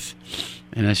warmth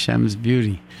and Hashem's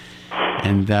beauty,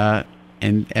 and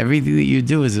everything that you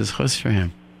do is a chus for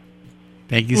him.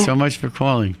 Thank you so much for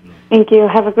calling. Thank you.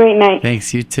 Have a great night.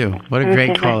 Thanks, you too. What a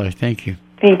great caller. Bye. Thank you.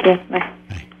 Thank you. Bye.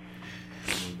 Bye.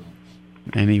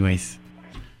 Anyways,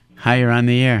 hi, you're on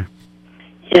the air.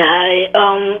 Yeah, hi.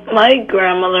 My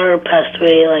grandmother passed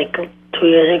away like 2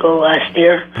 years ago last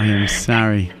year. I am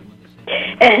sorry.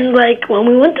 And like when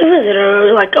we went to visit her,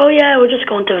 we were like, "Oh yeah, we're just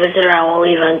going to visit her and we'll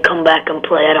leave and come back and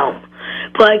play at home."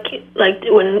 But like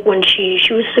when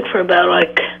she was sick for about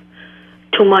like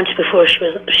 2 months before she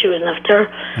was left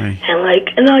her, Right. and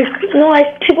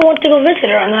people went to go visit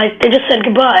her and they just said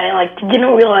goodbye, and like they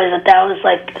didn't realize that was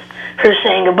like her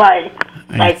saying goodbye,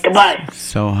 like goodbye. It's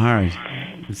so hard.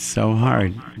 It's so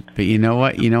hard. But you know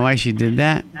what? You know why she did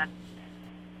that?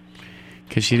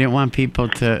 Because she didn't want people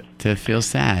to feel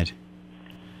sad.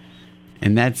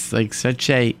 And that's like such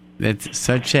a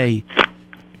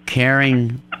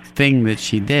caring thing that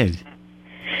she did.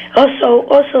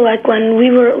 Also, like when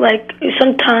we were like,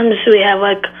 sometimes we have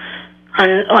like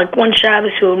on like one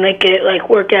Shabbos we would make it like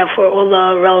work out for all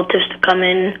the relatives to come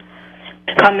in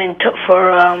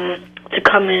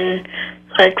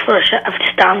like for a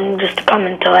just to come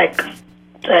into like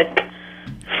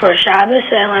for a Shabbos,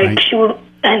 and like Right. she was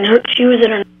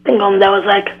in a nursing home that was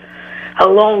like a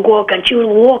long walk, and she would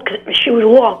walk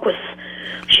with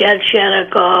she had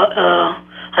like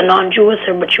a non-Jew with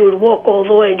her, but she would walk all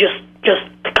the way just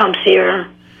to come see her.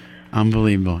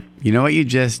 Unbelievable. You know what you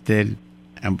just did?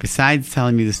 And besides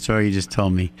telling me the story you just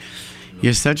told me,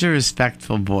 you're such a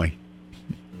respectful boy.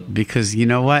 Because you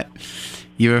know what?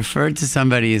 You referred to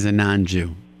somebody as a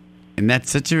non-Jew. And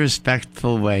that's such a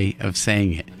respectful way of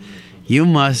saying it. You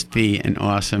must be an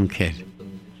awesome kid.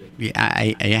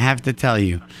 I have to tell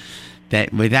you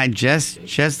that without just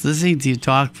listening to you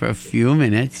talk for a few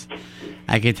minutes,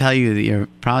 I can tell you that you're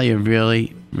probably a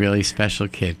really, really special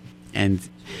kid. And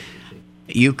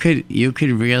you could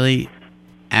really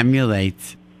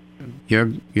emulate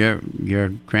your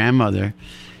grandmother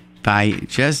by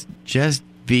just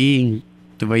being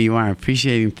the way you are,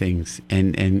 appreciating things,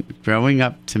 and growing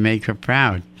up to make her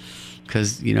proud.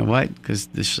 Because you know what? Because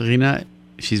the Shekhinah,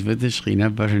 she's with the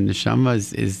Shekhinah, but her neshama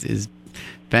is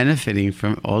benefiting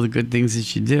from all the good things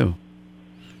that you do.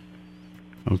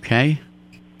 Okay?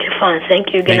 Fine,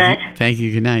 thank you. Good night. Thank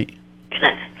you. Good night. Good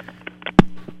night.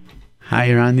 Hi,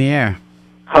 you're on the air.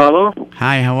 Hello?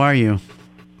 Hi, how are you?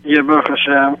 Yeah, Baruch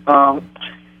Hashem.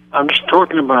 I'm just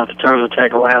talking about the terror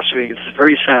attack last week. It's a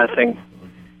very sad thing.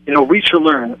 You know, we should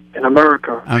learn in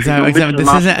America. I'm sorry,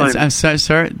 I'm sorry,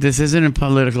 sir. This isn't a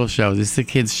political show. This is a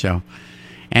kids' show.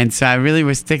 And so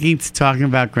we're sticking to talking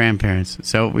about grandparents.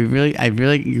 So you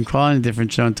can call in a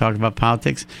different show and talk about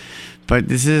politics. But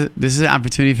this is an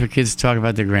opportunity for kids to talk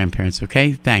about their grandparents,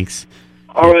 okay? Thanks.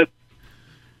 All right.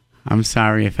 I'm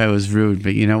sorry if I was rude,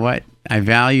 but you know what? I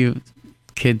value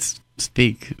kids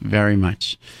speak very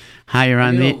much. Hi, you're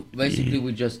on basically,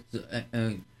 we just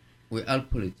we are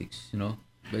politics, you know.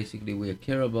 Basically, we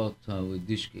care about with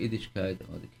Yiddishkeit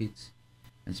or the kids,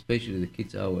 and especially the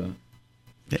kids' hour.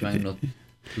 Trying not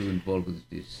to involve with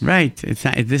this. Right. It's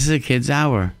not. This is a kids'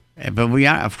 hour, but we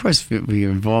are, of course, we are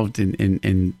involved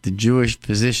in the Jewish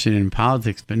position in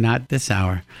politics, but not this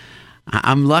hour.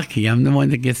 I'm lucky. I'm the one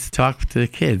that gets to talk to the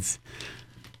kids.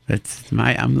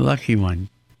 I'm the lucky one.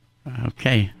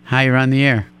 Okay. Hi, you're on the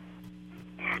air.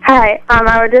 Hi.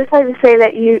 I would just like to say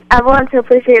that everyone to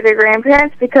appreciate their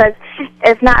grandparents, because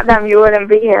if not them, you wouldn't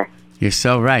be here. You're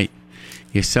so right.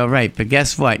 You're so right. But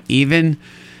guess what? Even,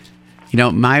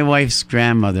 my wife's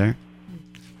grandmother,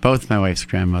 both my wife's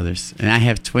grandmothers, and I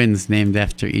have twins named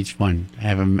after each one. I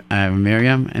have a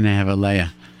Miriam and I have a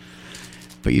Leah.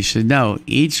 But you should know,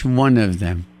 each one of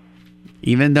them,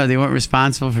 even though they weren't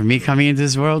responsible for me coming into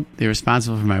this world, they're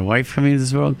responsible for my wife coming into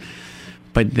this world,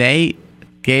 but they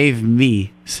gave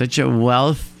me such a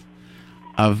wealth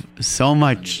of so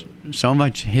much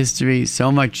history,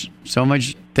 so much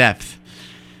depth.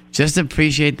 Just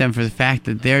appreciate them for the fact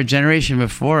that their generation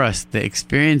before us, they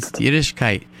experienced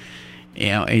Yiddishkeit,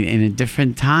 in a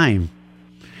different time.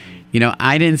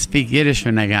 I didn't speak Yiddish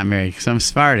when I got married because I'm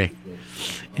Sephardic.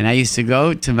 And I used to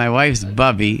go to my wife's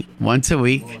bubby once a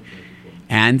week,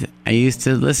 and I used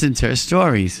to listen to her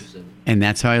stories. And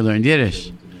that's how I learned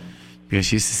Yiddish. Because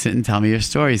she used to sit and tell me her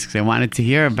stories because I wanted to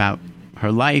hear about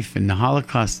her life and the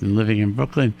Holocaust and living in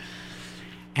Brooklyn.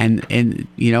 And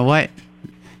you know what?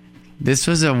 This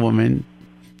was a woman,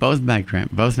 both my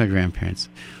grandparents,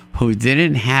 who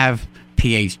didn't have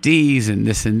PhDs and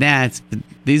this and that, but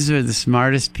these were the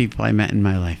smartest people I met in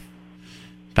my life,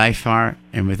 by far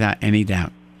and without any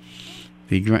doubt.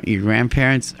 Your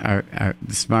grandparents are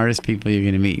the smartest people you're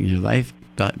going to meet in your life.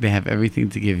 They have everything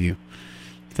to give you.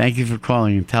 Thank you for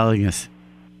calling and telling us.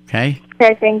 Okay?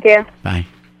 Okay, thank you. Bye.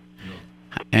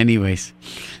 Anyways,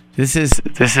 this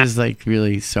is like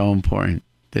really so important.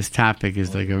 This topic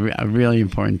is like a really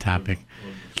important topic.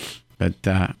 But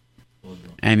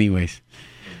anyways.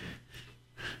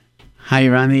 Hi,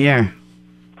 you're on the air.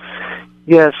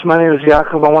 Yes, my name is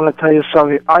Yaakov. I want to tell you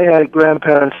something. I had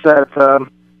grandparents that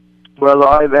were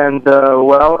alive and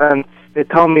well, and they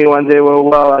told me when they were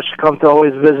well, I should come to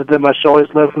always visit them. I should always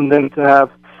learn from them to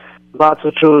have lots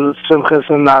of true simchas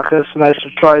and nachas, and I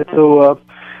should try to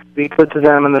be good to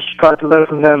them, and I should try to learn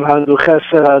from them how to do chesed,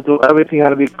 how to do everything, how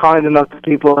to be kind enough to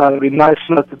people, how to be nice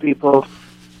enough to people.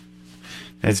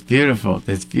 That's beautiful.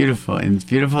 That's beautiful. And it's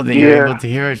beautiful that you're able to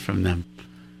hear it from them.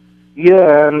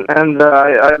 Yeah, and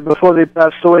I before they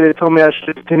passed away, they told me I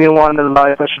should continue on in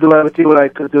life. I should do everything what I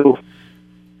could do.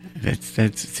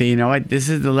 So you know what? This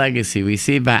is the legacy. We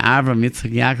see by Avram,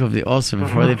 Yitzchak, Yaakov, they also,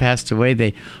 before they passed away,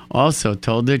 they also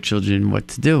told their children what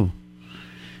to do.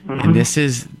 And this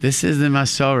is the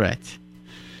Masoret.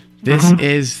 This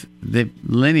is the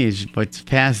lineage, what's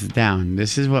passed down.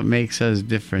 This is what makes us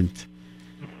different.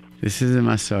 This is the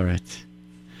Masoret.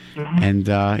 And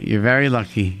you're very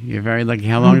lucky. You're very lucky.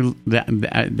 How long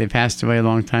they passed away? A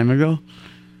long time ago.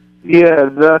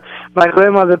 Yeah, my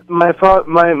grandmother, my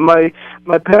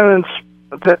parents,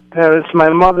 my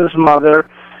mother's mother,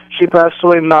 she passed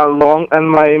away not long, and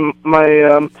my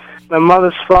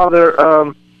mother's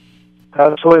father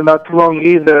passed away not too long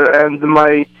either, and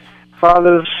my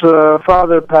father's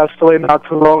father passed away not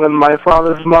too long, and my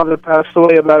father's mother passed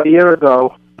away about a year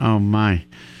ago. Oh my!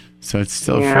 So it's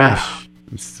still fresh.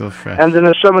 It's still fresh. And then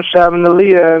the Neshama Shab and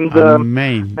Aliyah and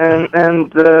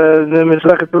the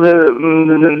Mizrach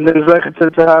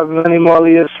to have many more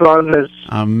Aliyahs around us.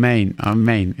 Amen.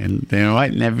 Amen. And you know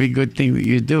what? And every good thing that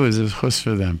you do is a chus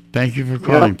for them. Thank you for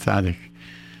calling, Tzaddik.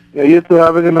 Yeah, you too.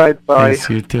 Have a good night. Bye. Yes,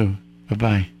 you too.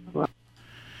 Bye-bye.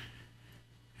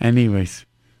 Anyways,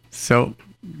 so,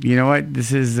 you know what?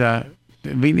 This is,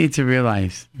 we need to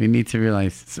realize,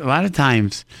 a lot of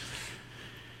times,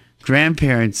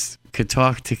 grandparents could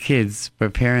talk to kids,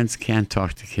 but parents can't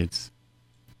talk to kids.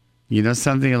 You know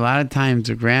something? A lot of times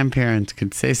a grandparent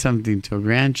could say something to a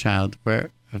grandchild where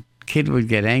a kid would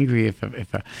get angry if a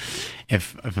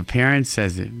parent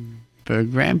says it. But a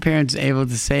grandparent's able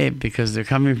to say it because they're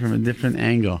coming from a different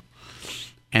angle.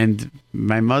 And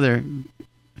my mother,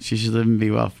 she should live and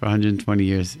be well for 120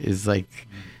 years, is like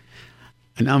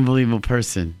an unbelievable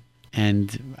person.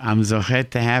 And I'm zochet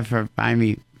to have her by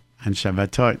me on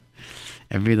Shabbatot.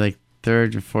 Every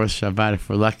third or fourth Shabbat, if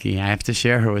we're lucky. I have to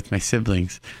share her with my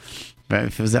siblings. But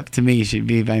if it was up to me, she'd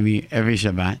be by me every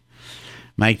Shabbat.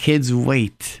 My kids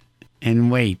wait,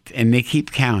 and they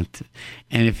keep count.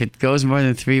 And if it goes more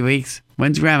than 3 weeks,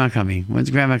 when's Grandma coming?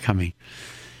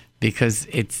 Because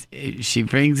she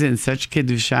brings in such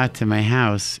Kedusha to my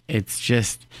house. It's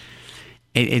just,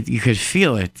 you could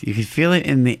feel it. You could feel it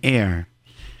in the air.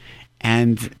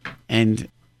 And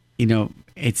you know,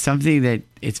 it's something that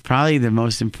it's probably the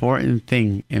most important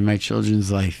thing in my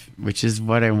children's life, which is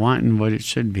what I want and what it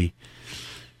should be.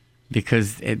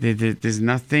 Because there's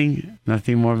nothing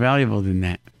more valuable than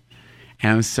that.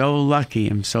 And I'm so lucky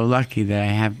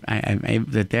that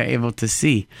that they're able to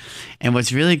see. And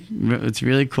what's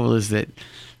really cool is that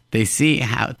they see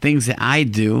how things that I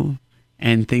do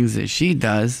and things that she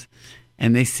does,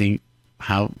 and they think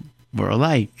how we're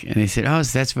alike. And they said, "Oh,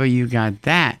 so that's where you got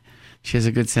that." She has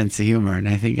a good sense of humor, and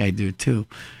I think I do too.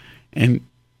 And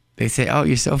they say, "Oh,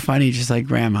 you're so funny, just like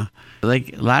Grandma."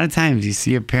 Like a lot of times, you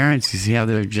see your parents, you see how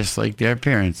they're just like their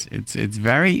parents. It's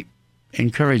very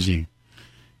encouraging.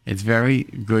 It's very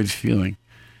good feeling.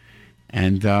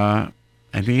 And I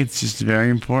think it's just very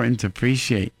important to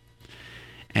appreciate.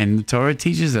 And the Torah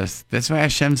teaches us. That's why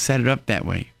Hashem set it up that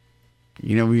way.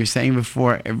 We were saying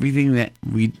before, everything that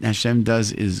Hashem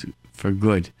does is for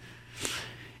good.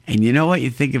 And you know what? You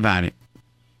think about it.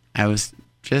 I was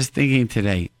just thinking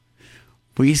today.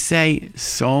 We say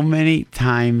so many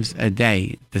times a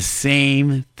day the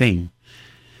same thing.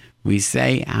 We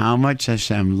say how much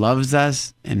Hashem loves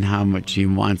us and how much He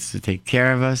wants to take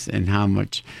care of us and how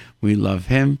much we love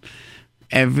Him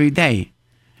every day.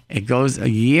 It goes a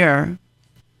year,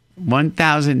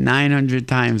 1,900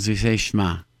 times we say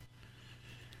Shema.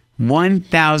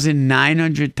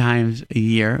 1,900 times a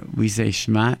year we say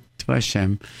Shema to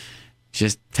Hashem,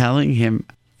 just telling Him,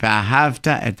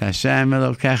 V'ahavta et Hashem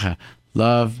Elokecha,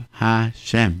 love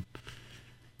Hashem.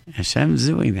 Hashem's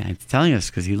doing that. It's telling us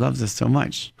because He loves us so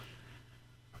much.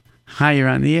 Hi, you're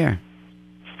on the air.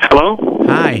 Hello?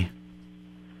 Hi.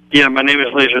 Yeah, my name is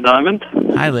Laser Diamond.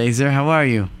 Hi, Laser. How are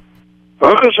you?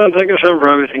 Thank you for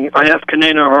everything. I have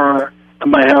Kanena Horror in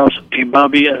my house.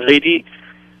 Bobby and Lady,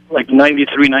 like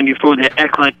 93, 94. They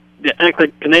act like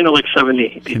Kanena like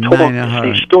 70. They talk,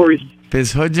 they say stories.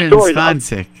 Biz Hudjan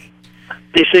Spansik.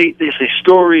 They say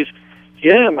stories.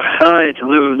 Yeah, I'm high to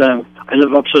live with them. I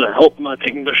live up so to help them. I'm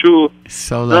taking the shoe.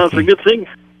 So lucky. That's a good thing.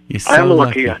 You're so I'm a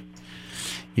lucky. lucky guy.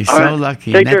 You're so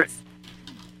lucky. Take care.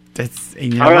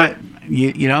 And you know what?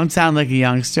 You don't sound like a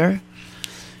youngster.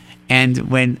 And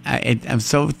I'm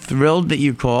so thrilled that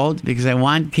you called because I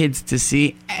want kids to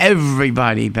see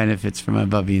everybody benefits from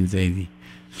Ababi and Zaidi.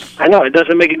 I know. It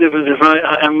doesn't make a difference if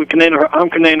I'm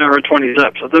Kanena her 20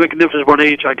 steps. So it doesn't make a difference what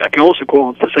age. I can also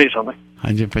call to say something.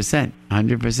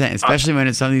 100%. Especially when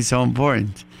it's something so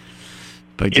important.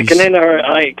 But you Kanena her,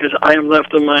 because I am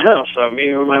left in my house. So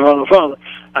me and my mother and father,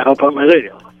 I help out my lady.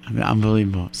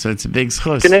 Unbelievable. So it's a big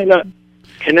schus.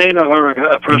 Kanena her,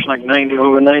 a person like 90,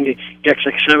 over 90, gets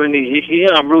like 70. He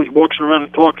really walks around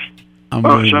and talks.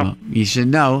 Unbelievable. You should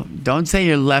know, don't say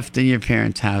you're left in your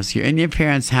parents' house. You're in your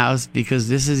parents' house because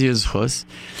this is your schus.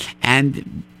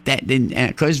 And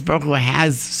Kodesh Baruch Hu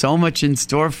has so much in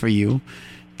store for you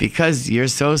because you're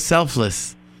so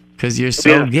selfless, because you're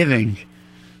so giving.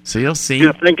 So you'll see.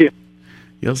 Yeah, thank you.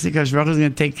 You'll see Kodesh Baruch Hu is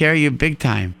going to take care of you big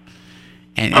time.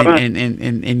 And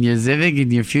your zivig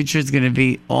and your future is going to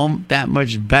be all that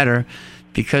much better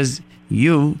because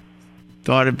you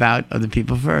thought about other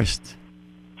people first.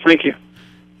 Thank you.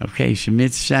 Okay,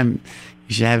 Shemitz Shem.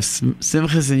 You should have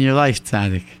simchas in your life,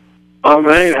 Tzaddik.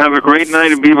 Amen. Have a great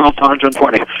night and be well to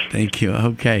 120. Thank you.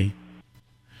 Okay.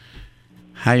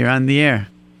 Hi, you're on the air.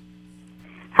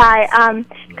 Hi.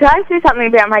 Could I say something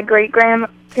about my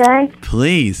great-grandparents?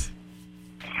 Please.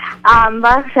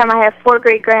 Baruch Hashem, I have 4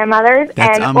 great-grandmothers.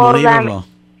 That's and unbelievable. All of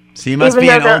them, so you must be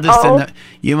an oldest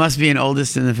you must be an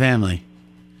oldest in the family.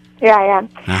 Yeah, I am.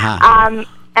 Uh-huh.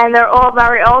 And they're all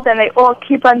very old, and they all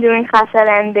keep on doing chesed,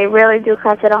 and they really do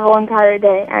chesed the whole entire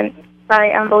day. And it's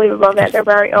very unbelievable that they're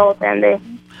very old, and they.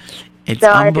 It's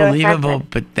unbelievable,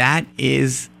 but that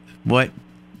is what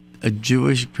a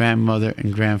Jewish grandmother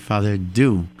and grandfather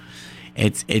do.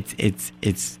 It's the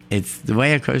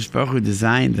way HaKadosh Baruch Hu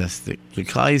designed us, the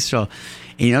Klal Yisrael.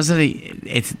 And you know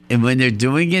something? And when they're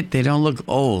doing it, they don't look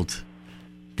old.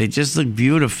 They just look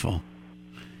beautiful.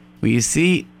 When you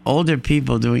see older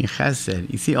people doing chesed,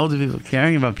 you see older people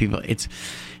caring about people, you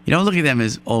don't look at them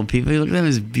as old people, you look at them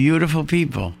as beautiful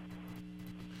people.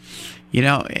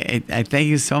 I thank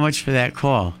you so much for that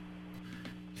call.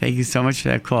 Thank you so much for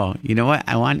that call. You know what?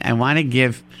 I want to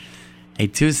give a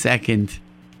 2-second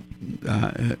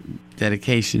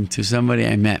dedication to somebody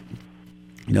I met.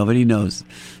 Nobody knows.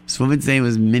 This woman's name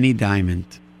was Minnie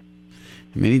Diamond.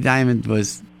 Minnie Diamond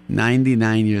was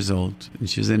 99 years old, and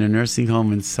she was in a nursing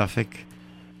home in Suffolk,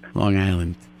 Long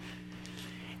Island.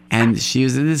 And she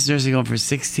was in this nursing home for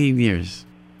 16 years.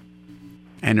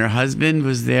 And her husband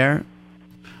was there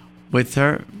with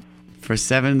her for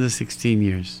 7 to 16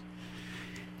 years.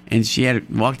 And she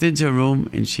had walked into a room,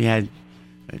 and she had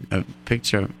a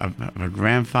picture of her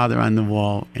grandfather on the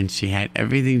wall, and she had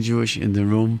everything Jewish in the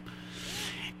room.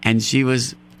 And she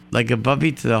was like a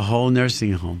bubby to the whole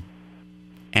nursing home.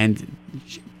 And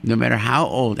no matter how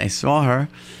old, I saw her.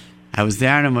 I was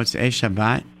there on a Motzei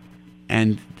Shabbat,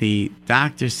 and the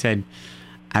doctor said,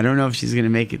 I don't know if she's going to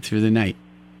make it through the night.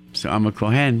 So I'm a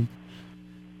Kohen.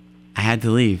 I had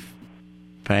to leave.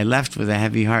 But I left with a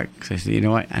heavy heart because I said, you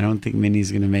know what? I don't think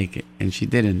Minnie's going to make it. And she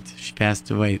didn't. She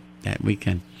passed away that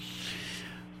weekend.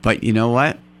 But you know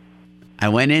what? I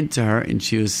went into her, and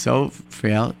she was so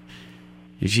frail.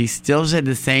 And she still said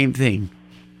the same thing.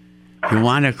 You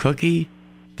want a cookie?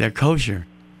 They're kosher.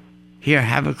 Here,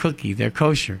 have a cookie. They're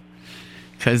kosher.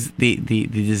 Because the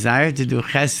desire to do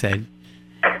chesed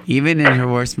even in her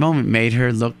worst moment, made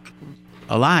her look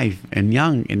alive and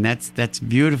young, and that's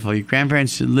beautiful. Your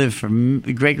grandparents should live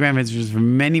great grandparents for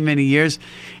many, many years,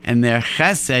 and their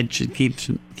chesed should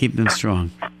keep them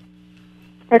strong.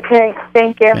 Okay,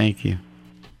 thank you. Thank you.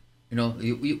 You know,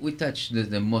 we touched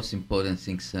the most important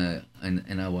things in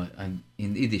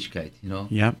Yiddishkeit. You know,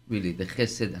 Yep. Really, the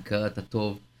chesed, akarat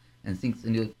hatov, and things.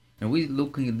 And we're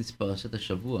looking at this parashat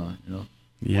Hashavua. You know,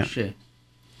 Yeah. Moshe,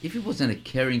 if he wasn't a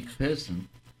caring person,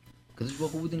 because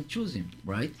Baruch Hu wouldn't choose him,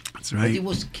 right? That's But right. he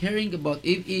was caring about.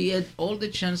 If he had all the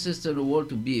chances to the world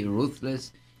to be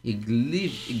ruthless, he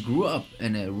grew up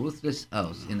in a ruthless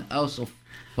house, in a house of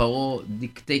Paro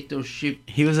dictatorship.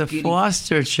 He was a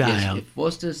foster child. Yes, a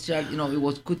foster child. You know, he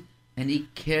was good, and he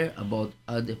cared about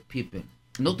other people,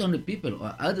 not only people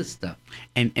or other stuff.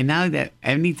 And now that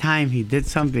any time he did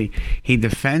something, he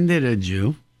defended a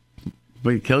Jew,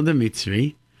 but he killed a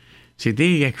Mitzri. So you think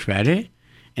he get credit?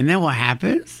 And then what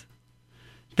happens?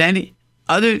 Then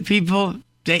other people,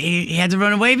 he had to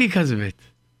run away because of it.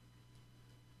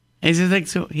 And it's just like,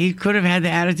 so he could have had the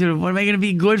attitude of, what am I going to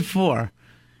be good for?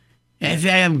 And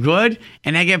say I'm good,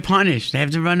 and I get punished. I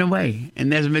have to run away.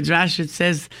 And there's a midrash that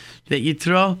says that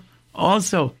Yitro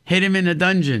also hid him in a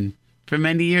dungeon for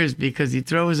many years because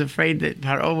Yitro was afraid that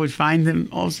Paro would find him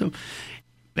also.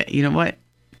 But you know what?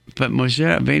 But Moshe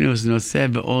Rabbeinu was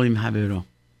noseh be'olim habero.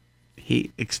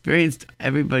 He experienced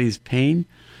everybody's pain,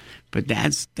 but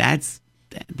that's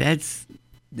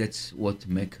what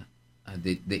make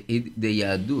the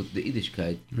Yahadut, the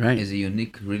Yiddishkeit, Right. is a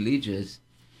unique religious.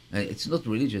 It's not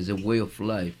religious; a way of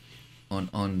life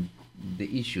on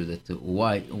the issue that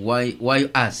why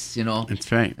us, you know? That's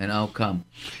right. And how come?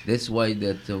 That's why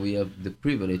that we have the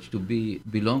privilege to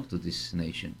belong to this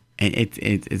nation. And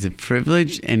it's a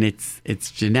privilege, and it's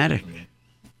genetic.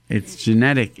 It's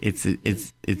genetic.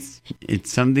 It's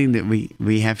something that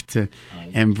we have to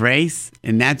embrace,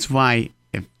 and that's why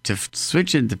to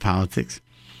switch into politics,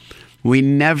 we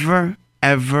never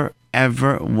ever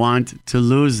want to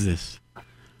lose this.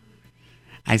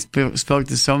 I spoke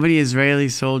to so many Israeli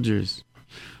soldiers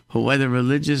who, whether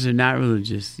religious or not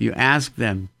religious, you ask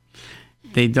them,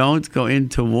 they don't go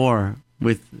into war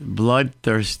with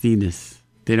bloodthirstiness.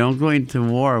 They don't go into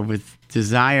war with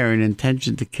desire and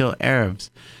intention to kill Arabs.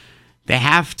 They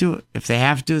have to. If they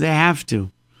have to, they have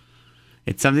to.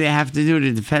 It's something they have to do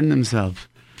to defend themselves.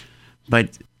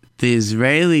 But the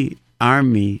Israeli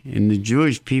army and the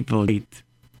Jewish people hate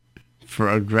for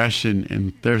aggression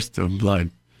and thirst of blood,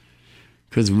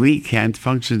 because we can't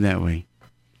function that way.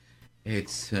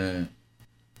 It's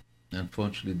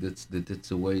unfortunately that's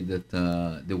the way that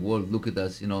the world look at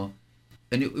us, you know.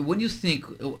 And when you think,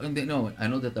 and you know, I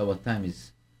know that our time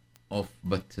is off,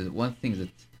 but one thing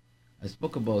that I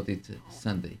spoke about it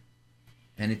Sunday,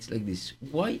 and it's like this: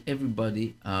 why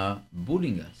everybody are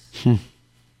bullying us?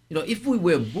 You know, if we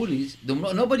were bullies,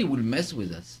 nobody would mess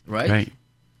with us, right? Right.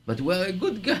 But we're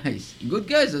good guys. With good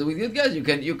guys,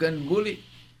 you can bully.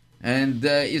 And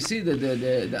you see that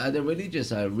the other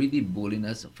religions are really bullying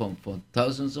us for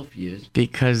thousands of years.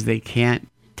 Because they can't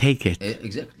take it.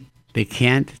 Exactly. They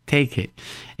can't take it.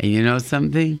 And you know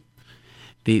something?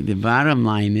 The bottom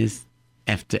line is,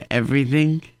 after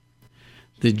everything,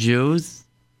 the Jews,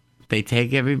 they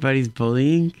take everybody's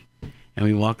bullying, and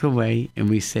we walk away, and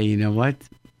we say, you know what?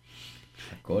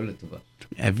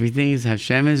 Everything is,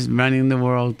 Hashem is running the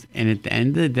world, and at the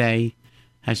end of the day,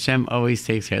 Hashem always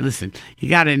takes care. Listen, you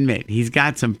got to admit, he's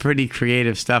got some pretty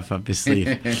creative stuff up his sleeve.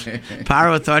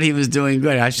 Paro thought he was doing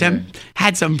good. Hashem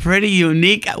had some pretty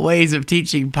unique ways of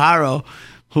teaching Paro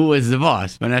who was the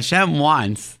boss. When Hashem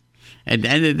wants, at the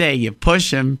end of the day, you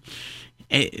push him.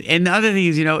 And the other thing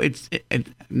is, you know, it's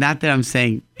not that I'm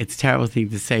saying it's a terrible thing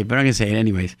to say, but I'm going to say it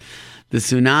anyways. The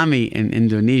tsunami in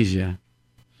Indonesia.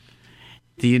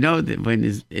 Do you know that when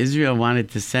Israel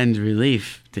wanted to send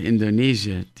relief to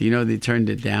Indonesia, do you know they turned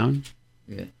it down?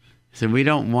 Yeah. So we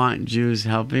don't want Jews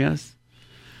helping us?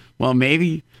 Well,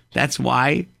 maybe that's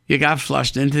why you got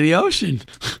flushed into the ocean.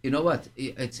 You know what?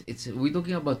 It's we're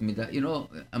talking about Midah. You know,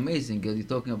 amazing. You're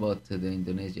talking about the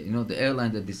Indonesia. You know, the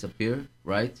airline that disappeared,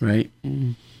 right? Right.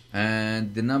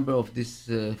 And the number of this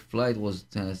flight was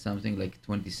something like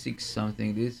 26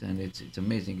 something this, and it's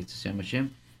amazing. It's Hashem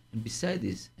Hashem. And beside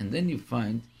this, and then you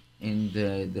find in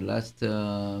the last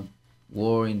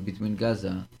war in between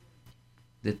Gaza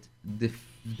that the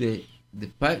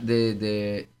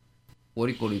what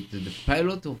do you call it? The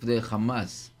pilot of the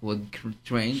Hamas was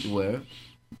trained where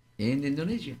in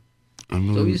Indonesia.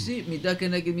 So you see, Midah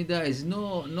Keneged Midah is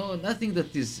nothing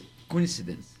that is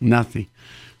coincidence. Nothing.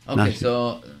 Okay,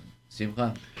 so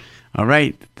Simcha. All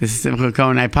right. This is Simcha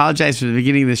Cohen. I apologize for the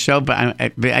beginning of the show, but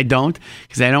I don't,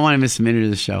 because I don't want to miss a minute of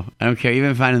the show. I don't care.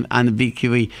 Even if I'm on the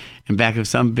BQE in back of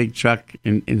some big truck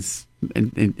and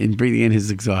breathing in his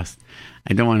exhaust.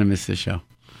 I don't want to miss the show.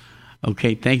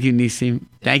 Okay. Thank you, Nisim.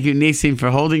 Thank you, Nisim, for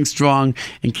holding strong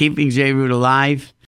and keeping J. Root alive.